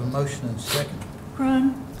 Have a motion and a second.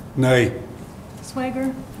 Cron, Nay.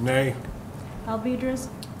 Swager, Nay. Alvedras,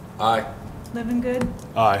 Aye. Livingood,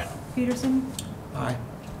 Aye. Peterson. Aye.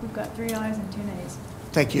 We've got 3 ayes and 2 nays.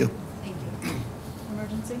 Thank you. Thank you.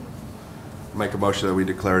 Emergency. Make a motion that we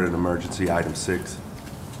declare it an emergency. Item 6.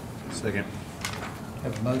 Second.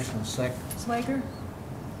 Have a motion and a second. Swager,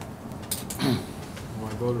 Well,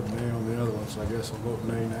 I voted nay on the other one, so I guess I'll vote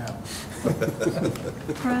nay now.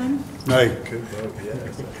 Cron, Nay.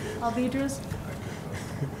 Alvedras,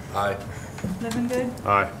 Aye. Livingood,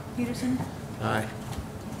 Aye. Peterson. Aye.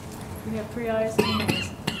 We have 3 ayes and 2 nays.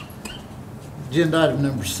 Agenda item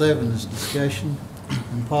number 7 is discussion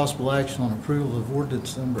and possible action on approval of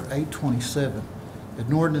ordinance number 827,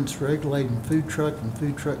 an ordinance regulating food truck and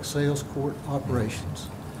food truck sales court operations,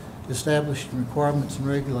 establishing requirements and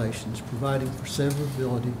regulations, providing for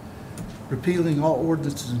severability, repealing all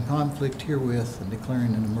ordinances in conflict herewith, and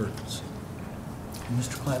declaring an emergency.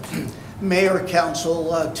 Mr. Clapson. Mayor,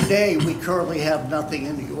 Council, today we currently have nothing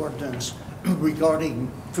in the ordinance regarding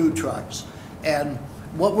food trucks. And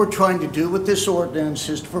what we're trying to do with this ordinance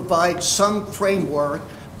is to provide some framework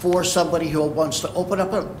for somebody who wants to open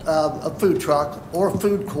up a food truck or a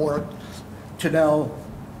food court to know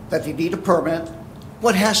that they need a permit,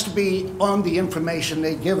 what has to be on the information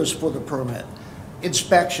they give us for the permit,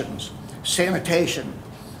 inspections, sanitation,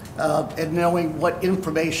 and knowing what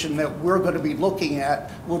information that we're going to be looking at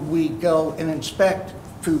when we go and inspect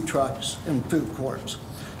food trucks and food courts.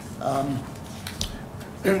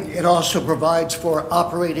 It also provides for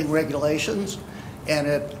operating regulations, and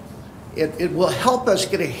it will help us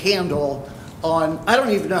get a handle on, I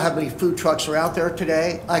don't even know how many food trucks are out there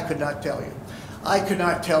today. I could not tell you. I could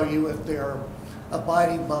not tell you if they're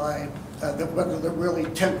abiding by, whether they're really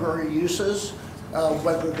temporary uses,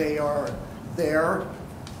 whether they are there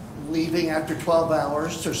leaving after 12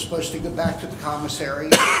 hours. They're supposed to go back to the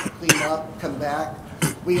commissary, clean up, come back.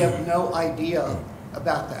 We have no idea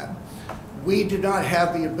about that. We do not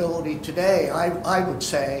have the ability today, I would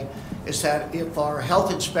say, is that if our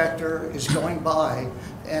health inspector is going by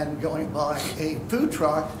a food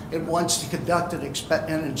truck and wants to conduct an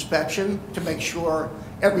inspection to make sure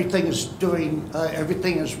everything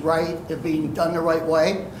is right and being done the right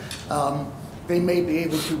way, they may be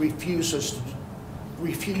able to refuse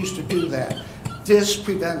to do that. This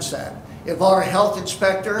prevents that. If our health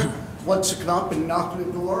inspector wants to come up and knock on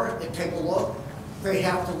the door and take a look, they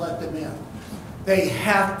have to let them in. They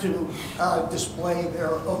have to display their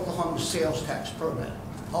Oklahoma sales tax permit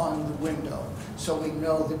on the window so we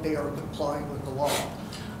know that they are complying with the law.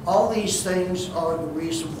 All these things are the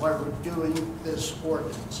reason why we're doing this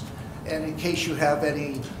ordinance. And in case you have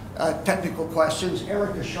any technical questions,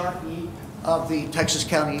 Erica Sharkey of the Texas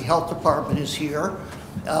County Health Department is here.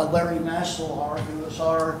 Larry Maslar, who is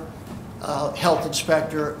our health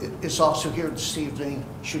inspector, is also here this evening,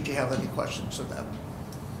 should you have any questions of them.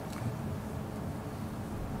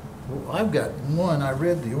 Well, I've got one. I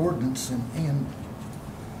read the ordinance and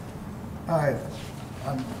I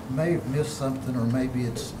may have missed something, or maybe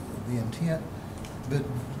it's the intent, but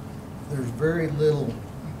there's very little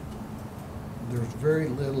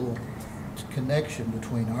connection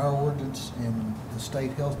between our ordinance and the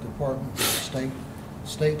state health department,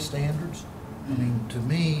 state standards. I mean, to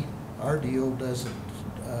me, our deal doesn't,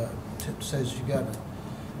 says you got to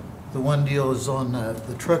The one deal is on,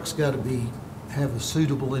 the truck's got to have a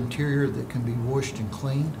suitable interior that can be washed and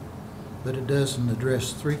cleaned, but it doesn't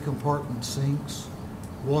address 3 compartment sinks,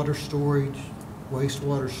 water storage,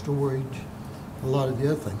 wastewater storage, a lot of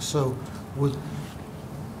the other things. So will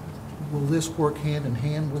this work hand in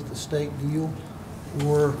hand with the state deal,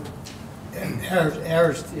 or?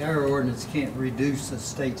 Our ordinance can't reduce a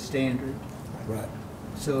state standard. Right.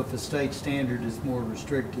 So if a state standard is more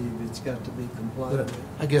restrictive, it's got to be complied But with.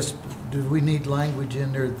 I guess, do we need language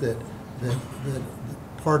in there that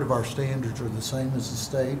part of our standards are the same as the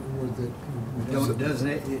state, or that? we don't-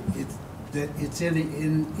 It's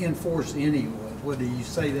enforced anyway, whether you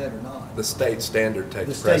say that or not. The state standard The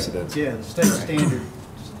takes state- precedence. Yeah, the state standard,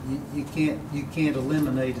 you can't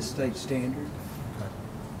eliminate a state standard.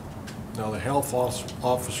 Now, the health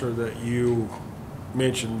officer that you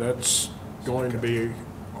mentioned, that's going to be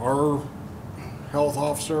our health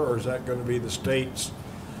officer, or is that going to be the state's?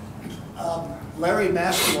 Larry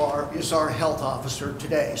Mascular is our health officer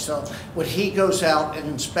today, so when he goes out and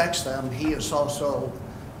inspects them, he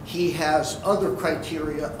has other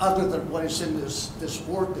criteria other than what is in this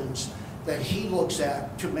ordinance that he looks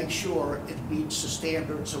at to make sure it meets the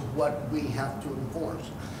standards of what we have to enforce.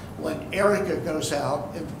 When Erica goes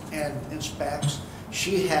out and inspects,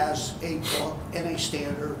 she has a book and a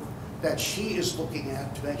standard that she is looking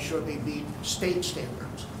at to make sure they meet state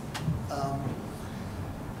standards.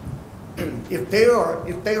 If they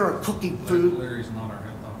are cooking food. Larry's not our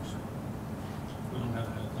health officer. We don't have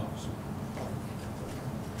a health officer.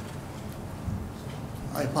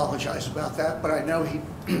 I apologize about that, but I know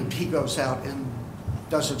he goes out and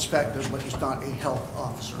does inspect them, but he's not a health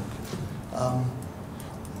officer. I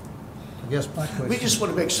guess my question. We just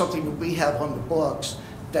want to make something that we have on the books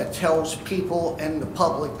that tells people and the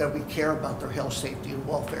public that we care about their health, safety, and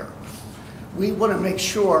welfare. We want to make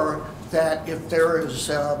sure that if there's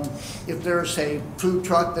a food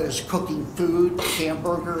truck that is cooking food,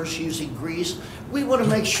 hamburgers, using grease, we want to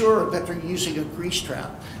make sure that they're using a grease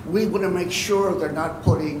trap. We want to make sure they're not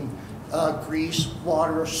putting grease,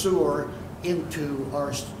 water, sewer into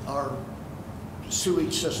our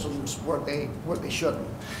sewage systems where they shouldn't.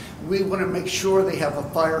 We want to make sure they have a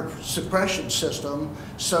fire suppression system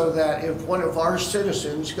so that if one of our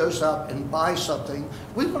citizens goes up and buys something,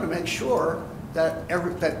 we want to make sure that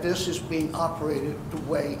this is being operated the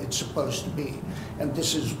way it's supposed to be. And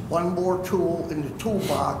this is one more tool in the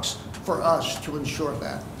toolbox for us to ensure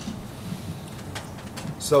that.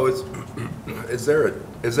 So is there a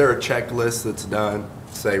checklist that's done,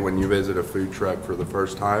 say when you visit a food truck for the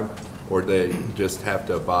first time, or they just have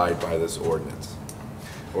to abide by this ordinance?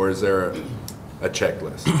 Or is there a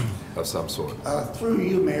checklist of some sort? Through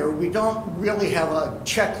you, Mayor, we don't really have a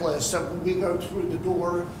checklist. So when we go through the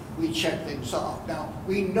door, we check things off. Now,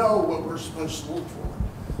 we know what we're supposed to look for.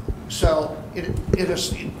 So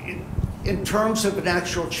in terms of an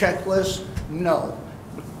actual checklist, no.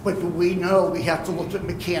 But we know we have to look at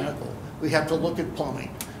mechanical. We have to look at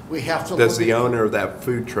plumbing. We have to Does the owner of that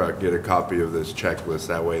food truck get a copy of this checklist?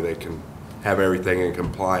 That way they can have everything in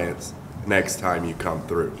compliance next time you come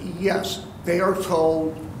through? Yes, they are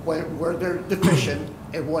told where they're deficient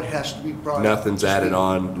and what has to be brought up. Nothing's added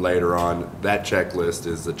on later on. That checklist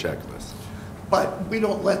is the checklist. But we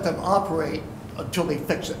don't let them operate until they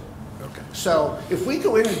fix it. Okay. So if we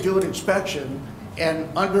go in and do an inspection, and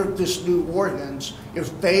under this new ordinance,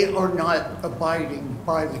 if they are not abiding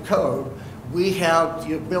by the code, we have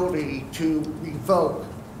the ability to revoke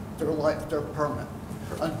their permit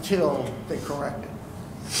until they correct it.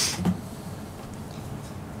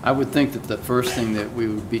 I would think that the first thing that we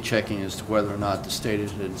would be checking is to whether or not the state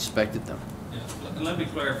had inspected them. Yeah, let me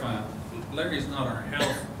clarify. Larry's not our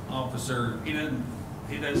health officer.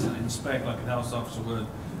 He doesn't inspect like a health officer would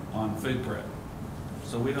on food prep.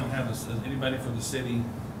 So we don't have anybody for the city.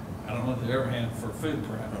 I don't know if they ever have for food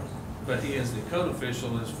prep, but he is the code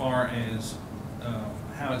official as far as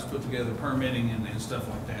how it's put together, permitting and stuff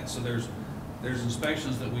like that. So there's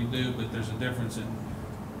inspections that we do, but there's a difference in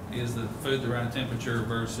is the food the right temperature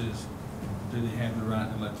versus do they have the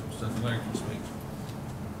right electrical stuff? Larry can speak.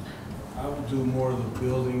 I would do more of the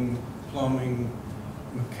building, plumbing,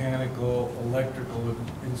 mechanical, electrical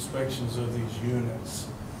inspections of these units.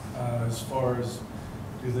 As far as,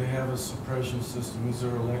 do they have a suppression system? Is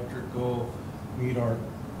their electrical meet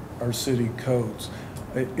our city codes?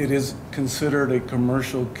 It is considered a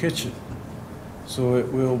commercial kitchen, so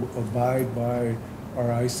it will abide by our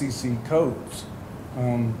ICC codes.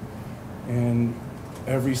 And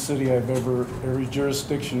every city every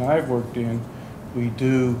jurisdiction I've worked in, we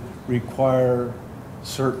do require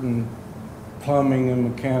certain plumbing and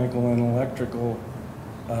mechanical and electrical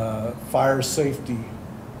fire safety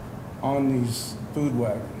on these food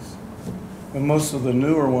wagons. And most of the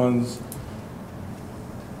newer ones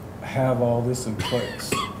have all this in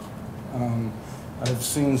place. I've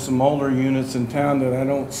seen some older units in town that I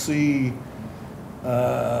don't see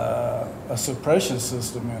a suppression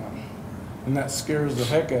system in them, and that scares the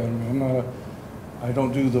heck out of me. I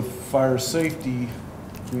don't do the fire safety,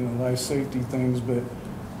 life safety things, but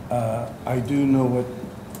I do know what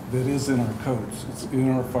that is in our codes. It's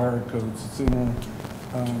in our fire codes. It's in our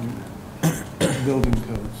building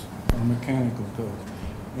codes, our mechanical codes,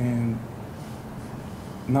 and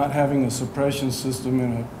not having a suppression system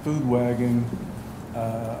in a food wagon,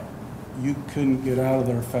 you couldn't get out of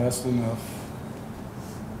there fast enough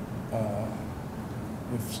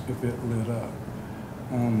if it lit up.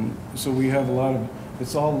 So we have a lot of,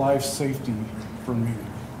 it's all life safety for me.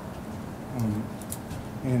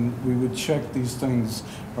 And we would check these things.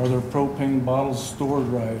 Are their propane bottles stored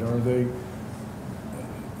right? Are they,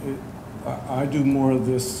 I do more of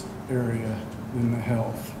this area than the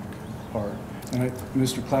health part. And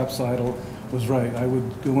Mr. Clapsidle was right. I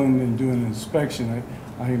would go in and do an inspection.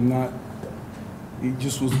 I am not, he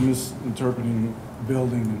just was misinterpreting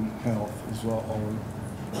building and health as well.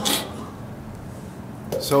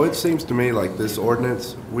 So it seems to me like this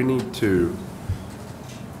ordinance, we need to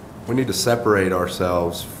separate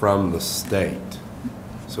ourselves from the state.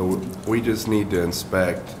 So we just need to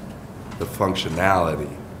inspect the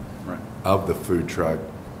functionality of the food truck,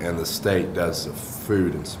 and the state does the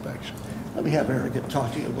food inspection. Let me have Eric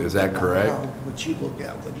talk to you a little bit. Is that correct? What you look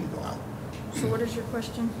at when you go out. So what is your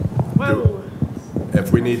question? Whoa.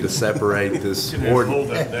 If we need to separate this ordinance. Hold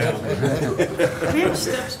that down. We have a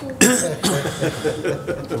step school.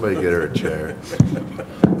 Somebody get her a chair.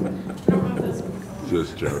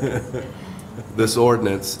 Just joking. This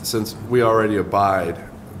ordinance, since we already abide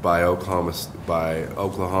by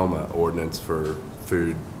Oklahoma ordinance for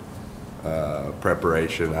food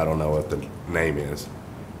preparation, I don't know what the name is,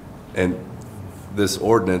 and this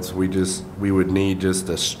ordinance, we would need just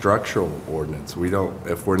a structural ordinance. We don't,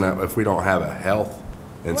 if we don't have a health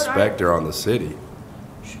inspector on the city.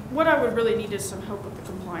 What I would really need is some help with the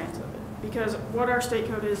compliance of it, because what our state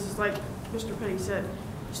code is like Mr. Petty said,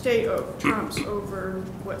 state trumps over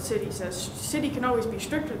what city says. City can always be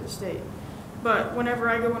stricter than the state, but whenever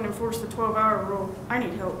I go and enforce the 12-hour rule, I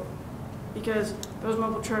need help, because those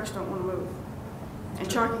mobile trucks don't want to move. And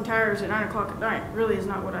chalking tires at 9 o'clock at night really is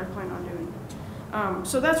not what I plan on doing.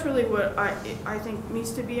 So that's really what I think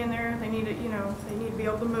needs to be in there. They need to, they need to be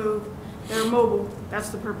able to move. They're mobile. That's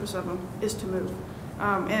the purpose of them, is to move.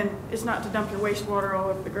 And it's not to dump your wastewater all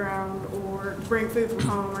over the ground or bring food from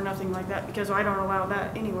home or nothing like that, because I don't allow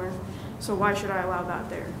that anywhere. So why should I allow that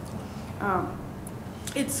there?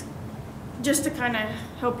 It's just to kind of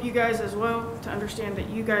help you guys as well, to understand that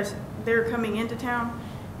you guys, they're coming into town,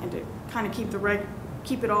 and to kind of keep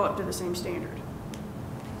it all up to the same standard.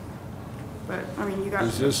 But I mean, you guys.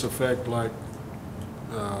 Does this affect like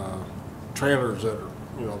trailers that are,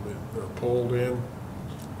 that are pulled in?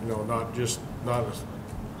 Not as.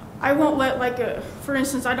 I won't let for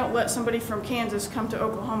instance, I don't let somebody from Kansas come to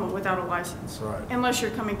Oklahoma without a license. Right. Unless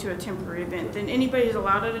you're coming to a temporary event. Then anybody who's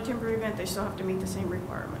allowed at a temporary event, they still have to meet the same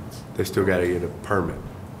requirements. They still got to get a permit.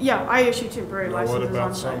 Yeah, I issue temporary Now, licenses what about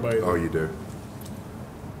on site. somebody Oh, that you do?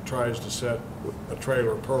 tries to set a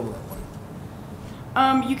trailer permanently?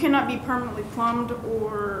 You cannot be permanently plumbed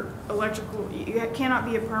or electrical. You cannot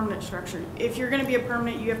be a permanent structure. If you're going to be a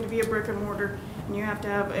permanent, you have to be a brick and mortar, and you have to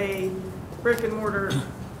have a brick and mortar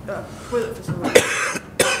toilet facility,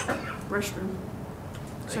 restroom.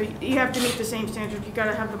 So you have to meet the same standards. You got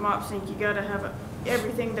to have the mop sink. You got to have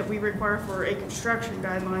everything that we require for a construction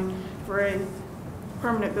guideline for a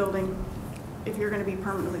permanent building, if you're going to be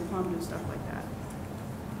permanently plumbed and stuff like that.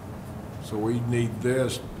 So we need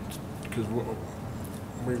this because we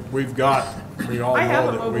all I have know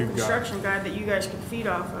a that mobile we've got. construction guide that you guys can feed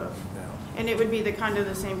off of. Yeah. And it would be the kind of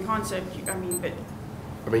the same concept,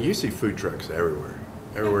 but you see food trucks everywhere.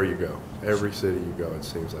 Everywhere you go. Every city you go, it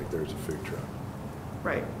seems like there's a food truck.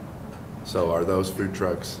 right. So are those food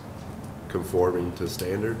trucks conforming to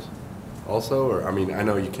standards also? Or, I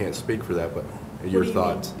know you can't speak for that, but your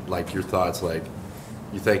thoughts,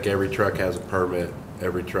 you think every truck has a permit,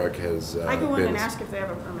 every truck has I go in and ask if they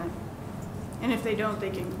have a permit. And if they don't,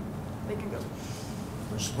 they can go.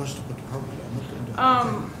 We're supposed to put the permit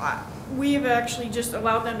on. We've actually just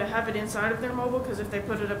allowed them to have it inside of their mobile, because if they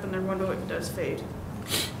put it up in their window, it does fade.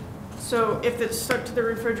 So if it's stuck to the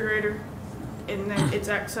refrigerator and then it's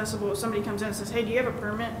accessible, if somebody comes in and says, hey, do you have a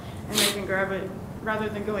permit? And they can grab it rather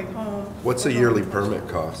than going home. What's a yearly permit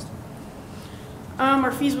cost?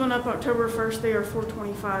 Our fees went up October 1st. They are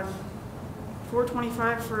 $425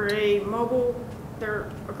 $425 for a mobile, they're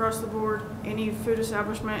across the board, any food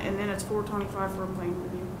establishment, and then it's $425 for a plan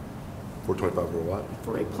review. 425 for what?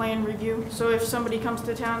 For a plan review. So if somebody comes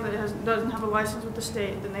to town that doesn't have a license with the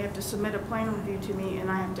state, then they have to submit a plan review to me, and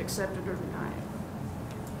I have to accept it or deny it.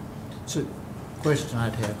 So, question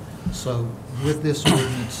I'd have, so with this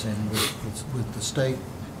ordinance and with the state,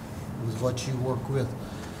 with what you work with,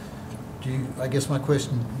 I guess my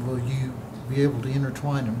question, will you be able to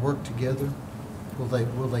intertwine and work together? Will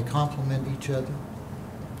they complement each other?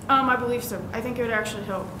 I believe so. I think it would actually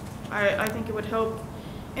help. I think it would help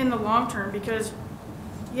in the long term, because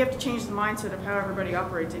you have to change the mindset of how everybody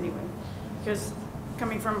operates anyway. Because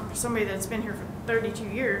coming from somebody that's been here for 32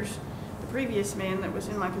 years, the previous man that was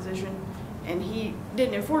in my position, and he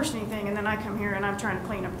didn't enforce anything, and then I come here and I'm trying to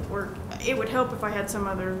clean up the work. It would help if I had some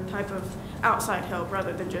other type of outside help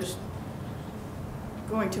rather than just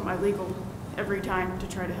going to my legal every time to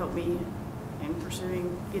try to help me in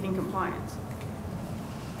pursuing getting compliance.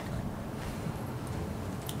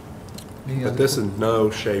 But this in no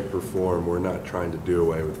shape or form, we're not trying to do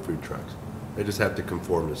away with food trucks. They just have to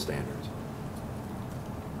conform to standards.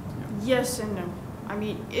 Yes and no. I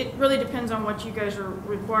mean, it really depends on what you guys are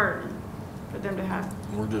requiring for them to have.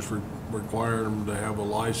 We're just requiring them to have a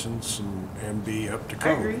license and be up to I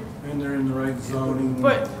code. agree. And they're in the right zoning.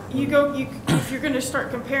 But if you're gonna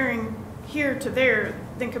start comparing here to there,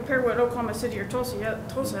 then compare what Oklahoma City or Tulsa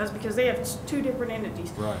has, because they have two different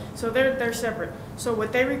entities. Right. So they're separate. So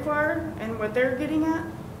what they require and what they're getting at,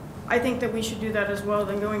 I think that we should do that as well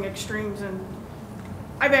than going extremes. And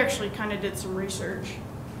I've actually kind of did some research.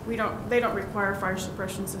 They don't require fire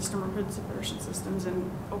suppression system or hood suppression systems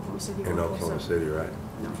in Oklahoma City. In Oklahoma City, right?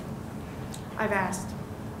 No. I've asked.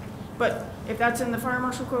 But if that's in the fire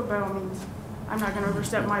marshal code, by all means. I'm not gonna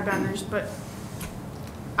overstep my boundaries, but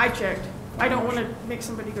I checked. I don't wanna make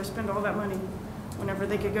somebody go spend all that money whenever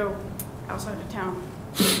they could go outside of town.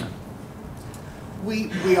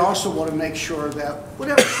 We also want to make sure that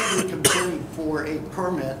whenever somebody comes in for a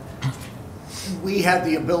permit, we have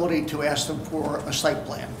the ability to ask them for a site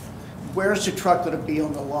plan. Where's the truck going to be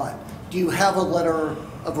on the lot? Do you have a letter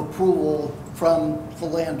of approval from the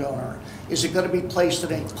landowner? Is it going to be placed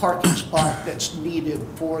in a parking spot that's needed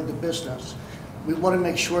for the business? We want to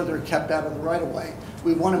make sure they're kept out of the right-of-way.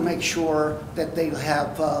 We want to make sure that they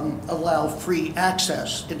have allow free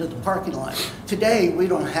access into the parking lot. Today, we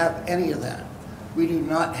don't have any of that. We do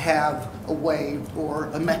not have a way or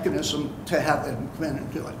a mechanism to have them come in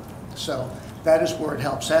and do it. So that is where it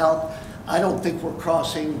helps out. I don't think we're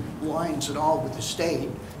crossing lines at all with the state.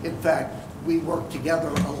 In fact, we work together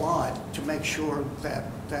a lot to make sure that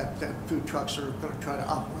food trucks are going to try to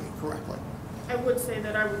operate correctly. I would say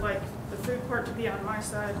that I would like the food part to be on my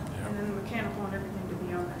side and then the mechanical and everything to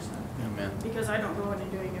be on their side. Amen. Because I don't go in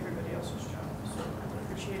and doing everybody else's job. So I would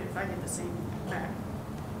appreciate it if I get the same back.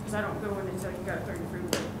 Because I don't go in and tell you gotta throw your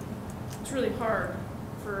food away. It's really hard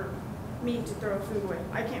for me to throw food away.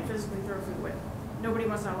 I can't physically throw food away. Nobody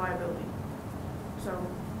wants that liability. So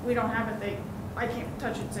we don't have it. I can't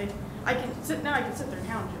touch it and say, I can sit there and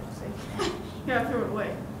challenge it and say, you gotta throw it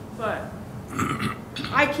away. But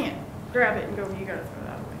I can't grab it and go, you gotta throw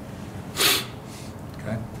that away.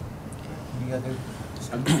 Okay. Any other?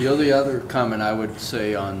 The only other comment I would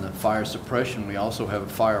say on the fire suppression, we also have a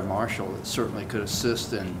fire marshal that certainly could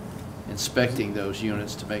assist in inspecting those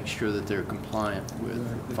units to make sure that they're compliant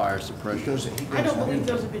with fire suppression. I don't believe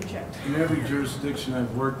those have been checked. In every jurisdiction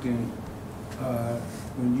I've worked in,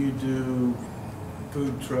 when you do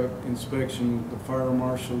food truck inspection, the fire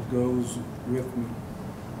marshal goes with me.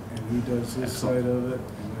 And he does his side of it,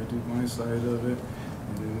 and I do my side of it.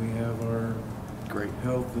 And then we have our Great.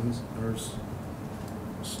 Health and our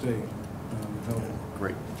state health.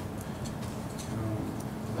 Great.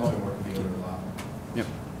 Yep.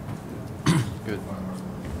 Good.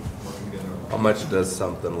 How much does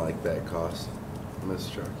something like that cost, Ms.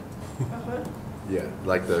 Chuck? Yeah,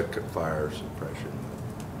 like the fire suppression.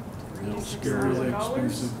 Real scarily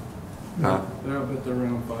expensive. Huh? They're up at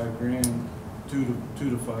around $5,000, two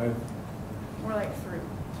to five. More like three.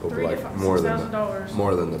 So $3,000 to like $6,000.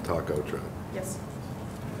 more than the taco truck. Yes.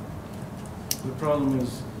 The problem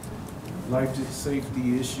is, life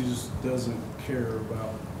safety issues doesn't care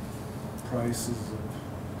about prices of,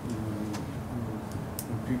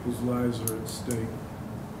 when people's lives are at stake.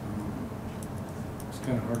 It's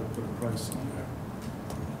kind of hard to put a price on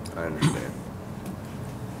that. I understand.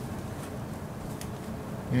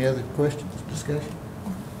 Any other questions, discussion?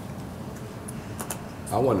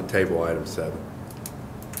 I want to table item 7.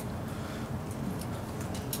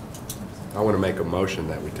 I want to make a motion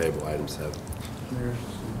that we table item 7.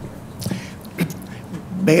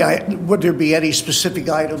 would there be any specific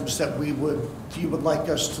items that you would like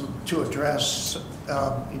us to address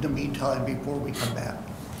in the meantime before we come back?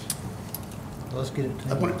 Let's get it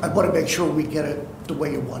I to you. want to make sure we get it the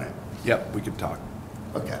way you want it. Yep, we can talk.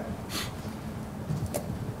 Okay.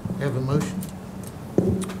 Have a motion?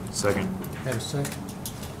 Second. Have a second?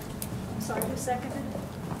 I'm sorry, who seconded?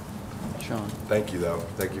 Sean? Thank you, though.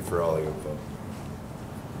 Thank you for all the info.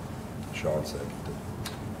 Sean seconded.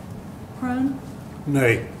 Crone,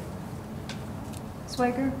 Nay.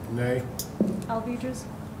 Swager, Nay. Alvedras,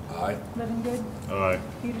 Aye. Livingood, Aye.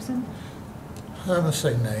 Peterson. I'm gonna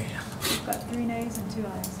say nay. Got 3 nays and 2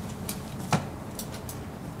 ayes.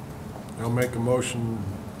 I'll make a motion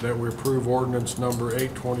that we approve ordinance number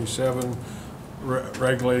 827,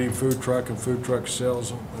 regulating food truck and food truck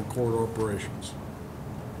sales and court operations.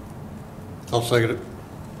 I'll second it.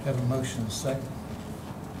 Have a motion, a second?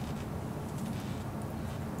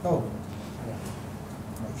 Oh. yeah.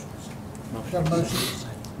 Motions. Got a motion, a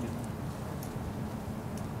second?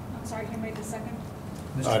 I'm sorry, who made the second?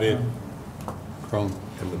 I did. Crone. Crone.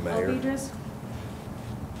 And the mayor? Alvedras,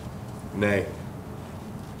 Nay.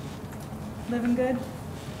 Livingood,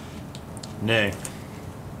 Nay.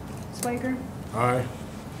 Swager, Aye.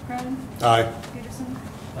 Crone, Aye. Peterson.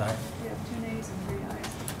 Aye. We have 2 nays and 3 ayes.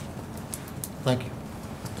 Thank you.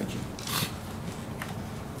 Thank you.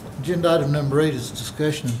 Agenda item number 8 is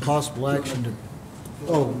discussion and possible action to,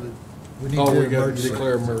 we need Oh, to we got to emergency.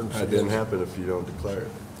 declare emergency. That didn't happen if you don't declare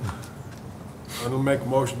it. I'm gonna make a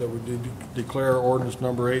motion that we declare ordinance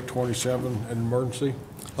number 827 an emergency.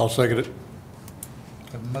 I'll second it.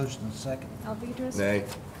 Have a motion, a second? Alvedras. Nay.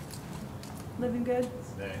 Livingood,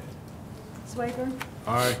 Nay. Swager,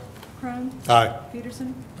 Aye. Crone, Aye.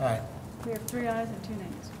 Peterson. Aye. We have 3 ayes and 2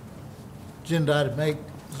 nays. Agenda item 8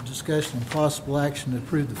 is discussion and possible action to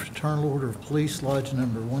approve the Fraternal Order of Police Lodge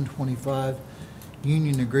Number 125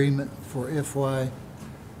 Union Agreement for FY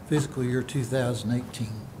fiscal year 2018.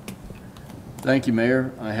 Thank you,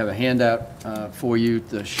 Mayor. I have a handout for you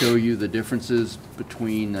to show you the differences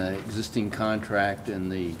between the existing contract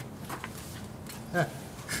and the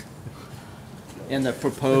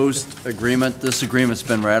proposed agreement. This agreement's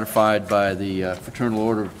been ratified by the Fraternal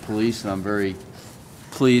Order of Police, and I'm very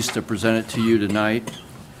pleased to present it to you tonight.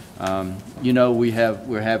 You know,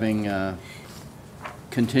 we're having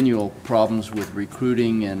continual problems with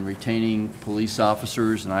recruiting and retaining police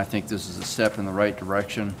officers, and I think this is a step in the right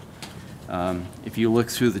direction. If you look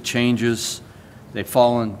through the changes, they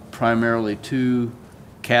fall in primarily 2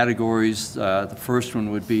 categories. The first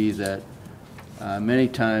one would be that many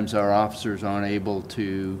times our officers aren't able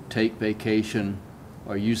to take vacation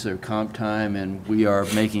or use their comp time, and we are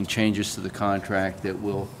making changes to the contract that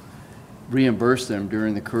will reimburse them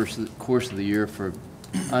during the course of the year for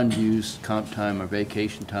unused comp time or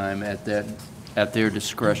vacation time at their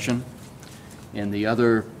discretion. And the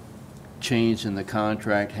other change in the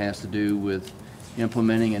contract has to do with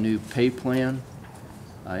implementing a new pay plan.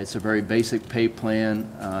 It's a very basic pay plan.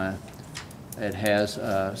 It has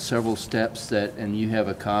several steps and you have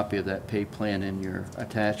a copy of that pay plan in your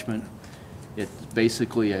attachment. It's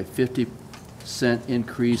basically a 50-cent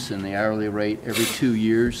increase in the hourly rate every 2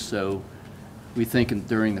 years. So we think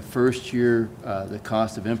during the first year, the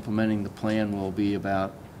cost of implementing the plan will be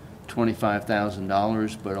about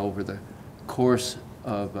 $25,000, but over the course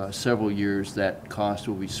of several years, that cost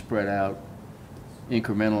will be spread out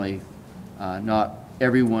incrementally. Not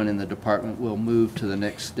everyone in the department will move to the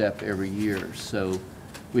next step every year. So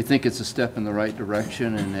we think it's a step in the right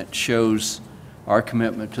direction, and it shows our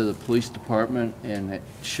commitment to the police department, and it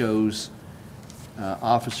shows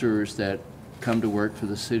officers that come to work for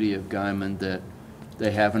the city of Guymon that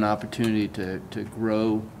they have an opportunity to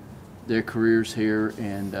grow their careers here,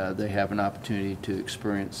 and they have an opportunity to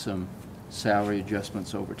experience some salary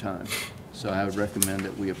adjustments over time. So I would recommend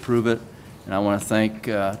that we approve it, and I want to thank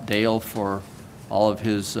Dale for all of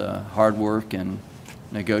his hard work in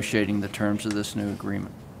negotiating the terms of this new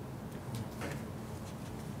agreement.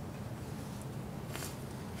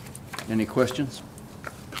 Any questions?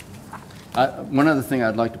 One other thing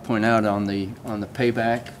I'd like to point out on the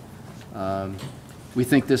payback, we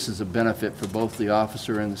think this is a benefit for both the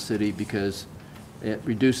officer and the city because it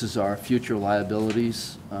reduces our future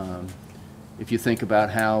liabilities. If you think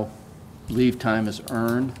about how leave time is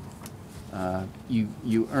earned,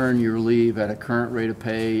 you earn your leave at a current rate of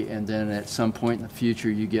pay, and then at some point in the future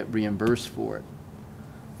you get reimbursed for it.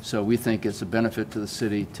 So we think it's a benefit to the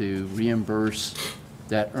city to reimburse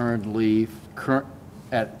that earned leave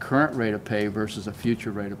at current rate of pay versus a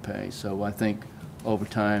future rate of pay. So I think over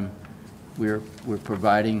time we're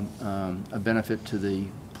providing a benefit to the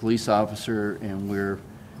police officer, and we're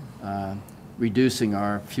reducing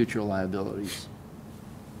our future liabilities.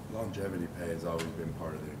 Longevity pay has always been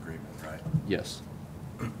part of the agreement, right? Yes.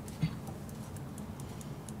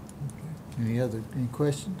 Any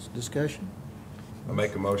questions, discussion? I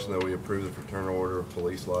make a motion that we approve the fraternal order of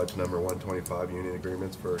police lodge number 125 union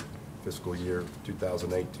agreements for fiscal year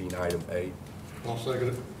 2018, item 8. I'll second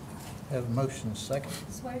it. Have a motion and a second.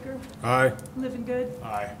 Swager, Aye. Living Good,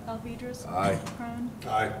 Aye. Alvedras. Aye. Crone,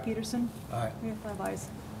 Aye. Peterson. Aye. We have 5 ayes.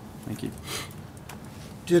 Thank you.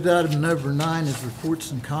 Agenda item number 9 is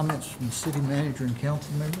reports and comments from the city manager and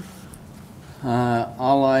council members.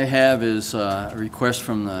 All I have is a request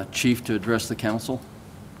from the chief to address the council.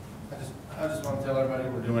 I just want to tell everybody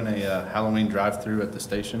we're doing a Halloween drive-through at the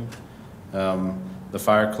station. The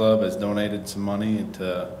fire club has donated some money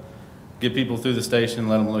to get people through the station,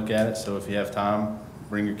 let them look at it. So if you have time,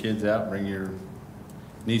 bring your kids out, bring your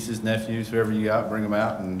nieces, nephews, whoever you got, bring them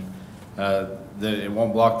out. And it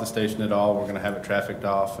won't block the station at all. We're going to have it trafficked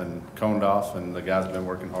off and coned off, and the guys have been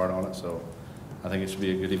working hard on it. So I think it should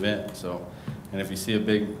be a good event. So, and if you see a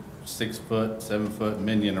big 6-foot, 7-foot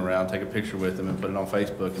minion around, take a picture with them and put it on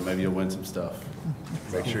Facebook, and maybe you'll win some stuff.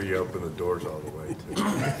 Make sure you open the doors all the way, too.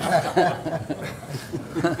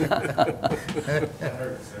 That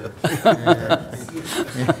hurts, sir.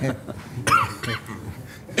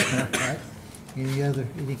 All right.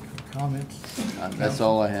 Any comments? That's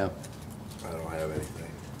all I have. I don't have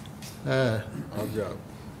anything. I've got.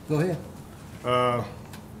 Go ahead.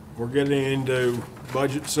 We're getting into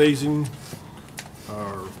budget season.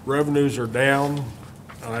 Our revenues are down,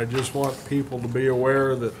 and I just want people to be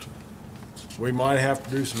aware that we might have to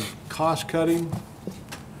do some cost cutting.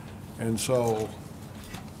 And so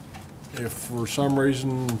if for some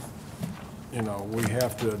reason, you know, we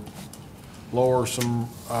have to lower some,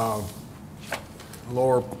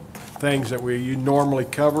 lower things that we normally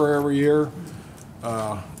cover every year,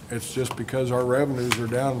 it's just because our revenues are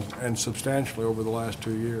down and substantially over the last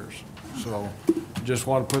 2 years. So just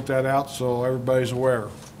want to put that out so everybody's aware.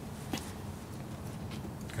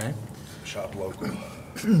 Okay. Shop local.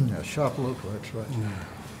 Yeah, shop local, that's right.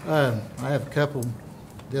 I have a couple.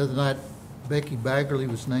 The other night, Becky Baggerly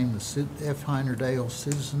was named the F. Heinerdale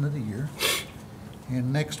Citizen of the Year.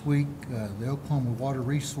 And next week, the Oklahoma Water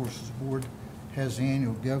Resources Board has the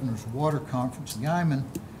annual Governor's Water Conference. Guymon,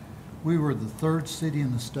 we were the 3rd city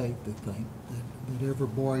in the state that ever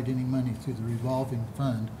borrowed any money through the revolving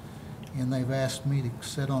fund. And they've asked me to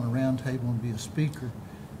sit on a round table and be a speaker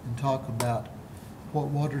and talk about what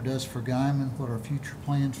water does for Guymon, what our future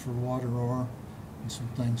plans for water are, and some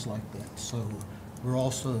things like that. So we're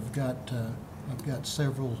also I've got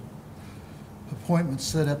several appointments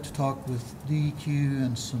set up to talk with DEQ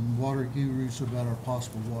and some water gurus about our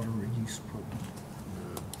possible water reuse program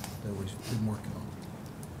that we've been working on.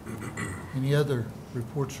 Any other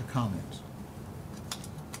reports or comments?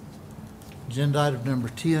 Agenda item number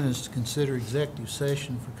 10 is to consider executive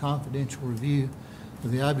session for confidential review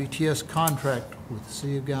of the IBTS contract with the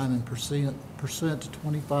City of Guymon pursuant to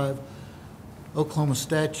 25 Oklahoma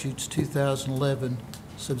Statutes 2011,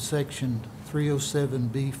 subsection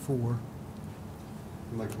 307B4.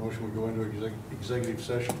 Make a motion, we go into executive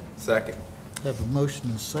session. Second. Have a motion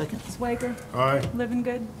and a second. Swager, Aye. Living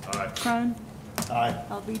Good. Aye. Crone, Aye.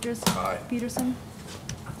 Alvedras. Aye. Peterson.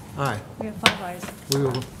 Aye. We have 5 ayes. We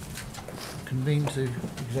will convene to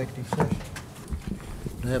executive session.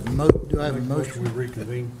 Do I have a motion? We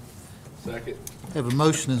reconvene. Second. Have a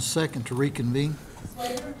motion and a second to reconvene.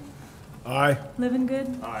 Swager, Aye. Living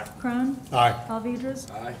Good. Aye. Crone, Aye.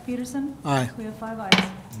 Alvedras. Aye. Peterson. Aye. We have 5 ayes.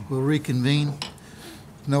 We'll reconvene.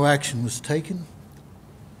 No action was taken.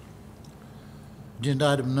 Agenda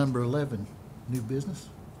item number 11, new business.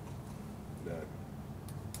 None.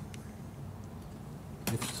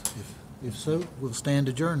 If so, we'll stand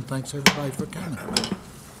adjourned. Thanks, everybody, for coming.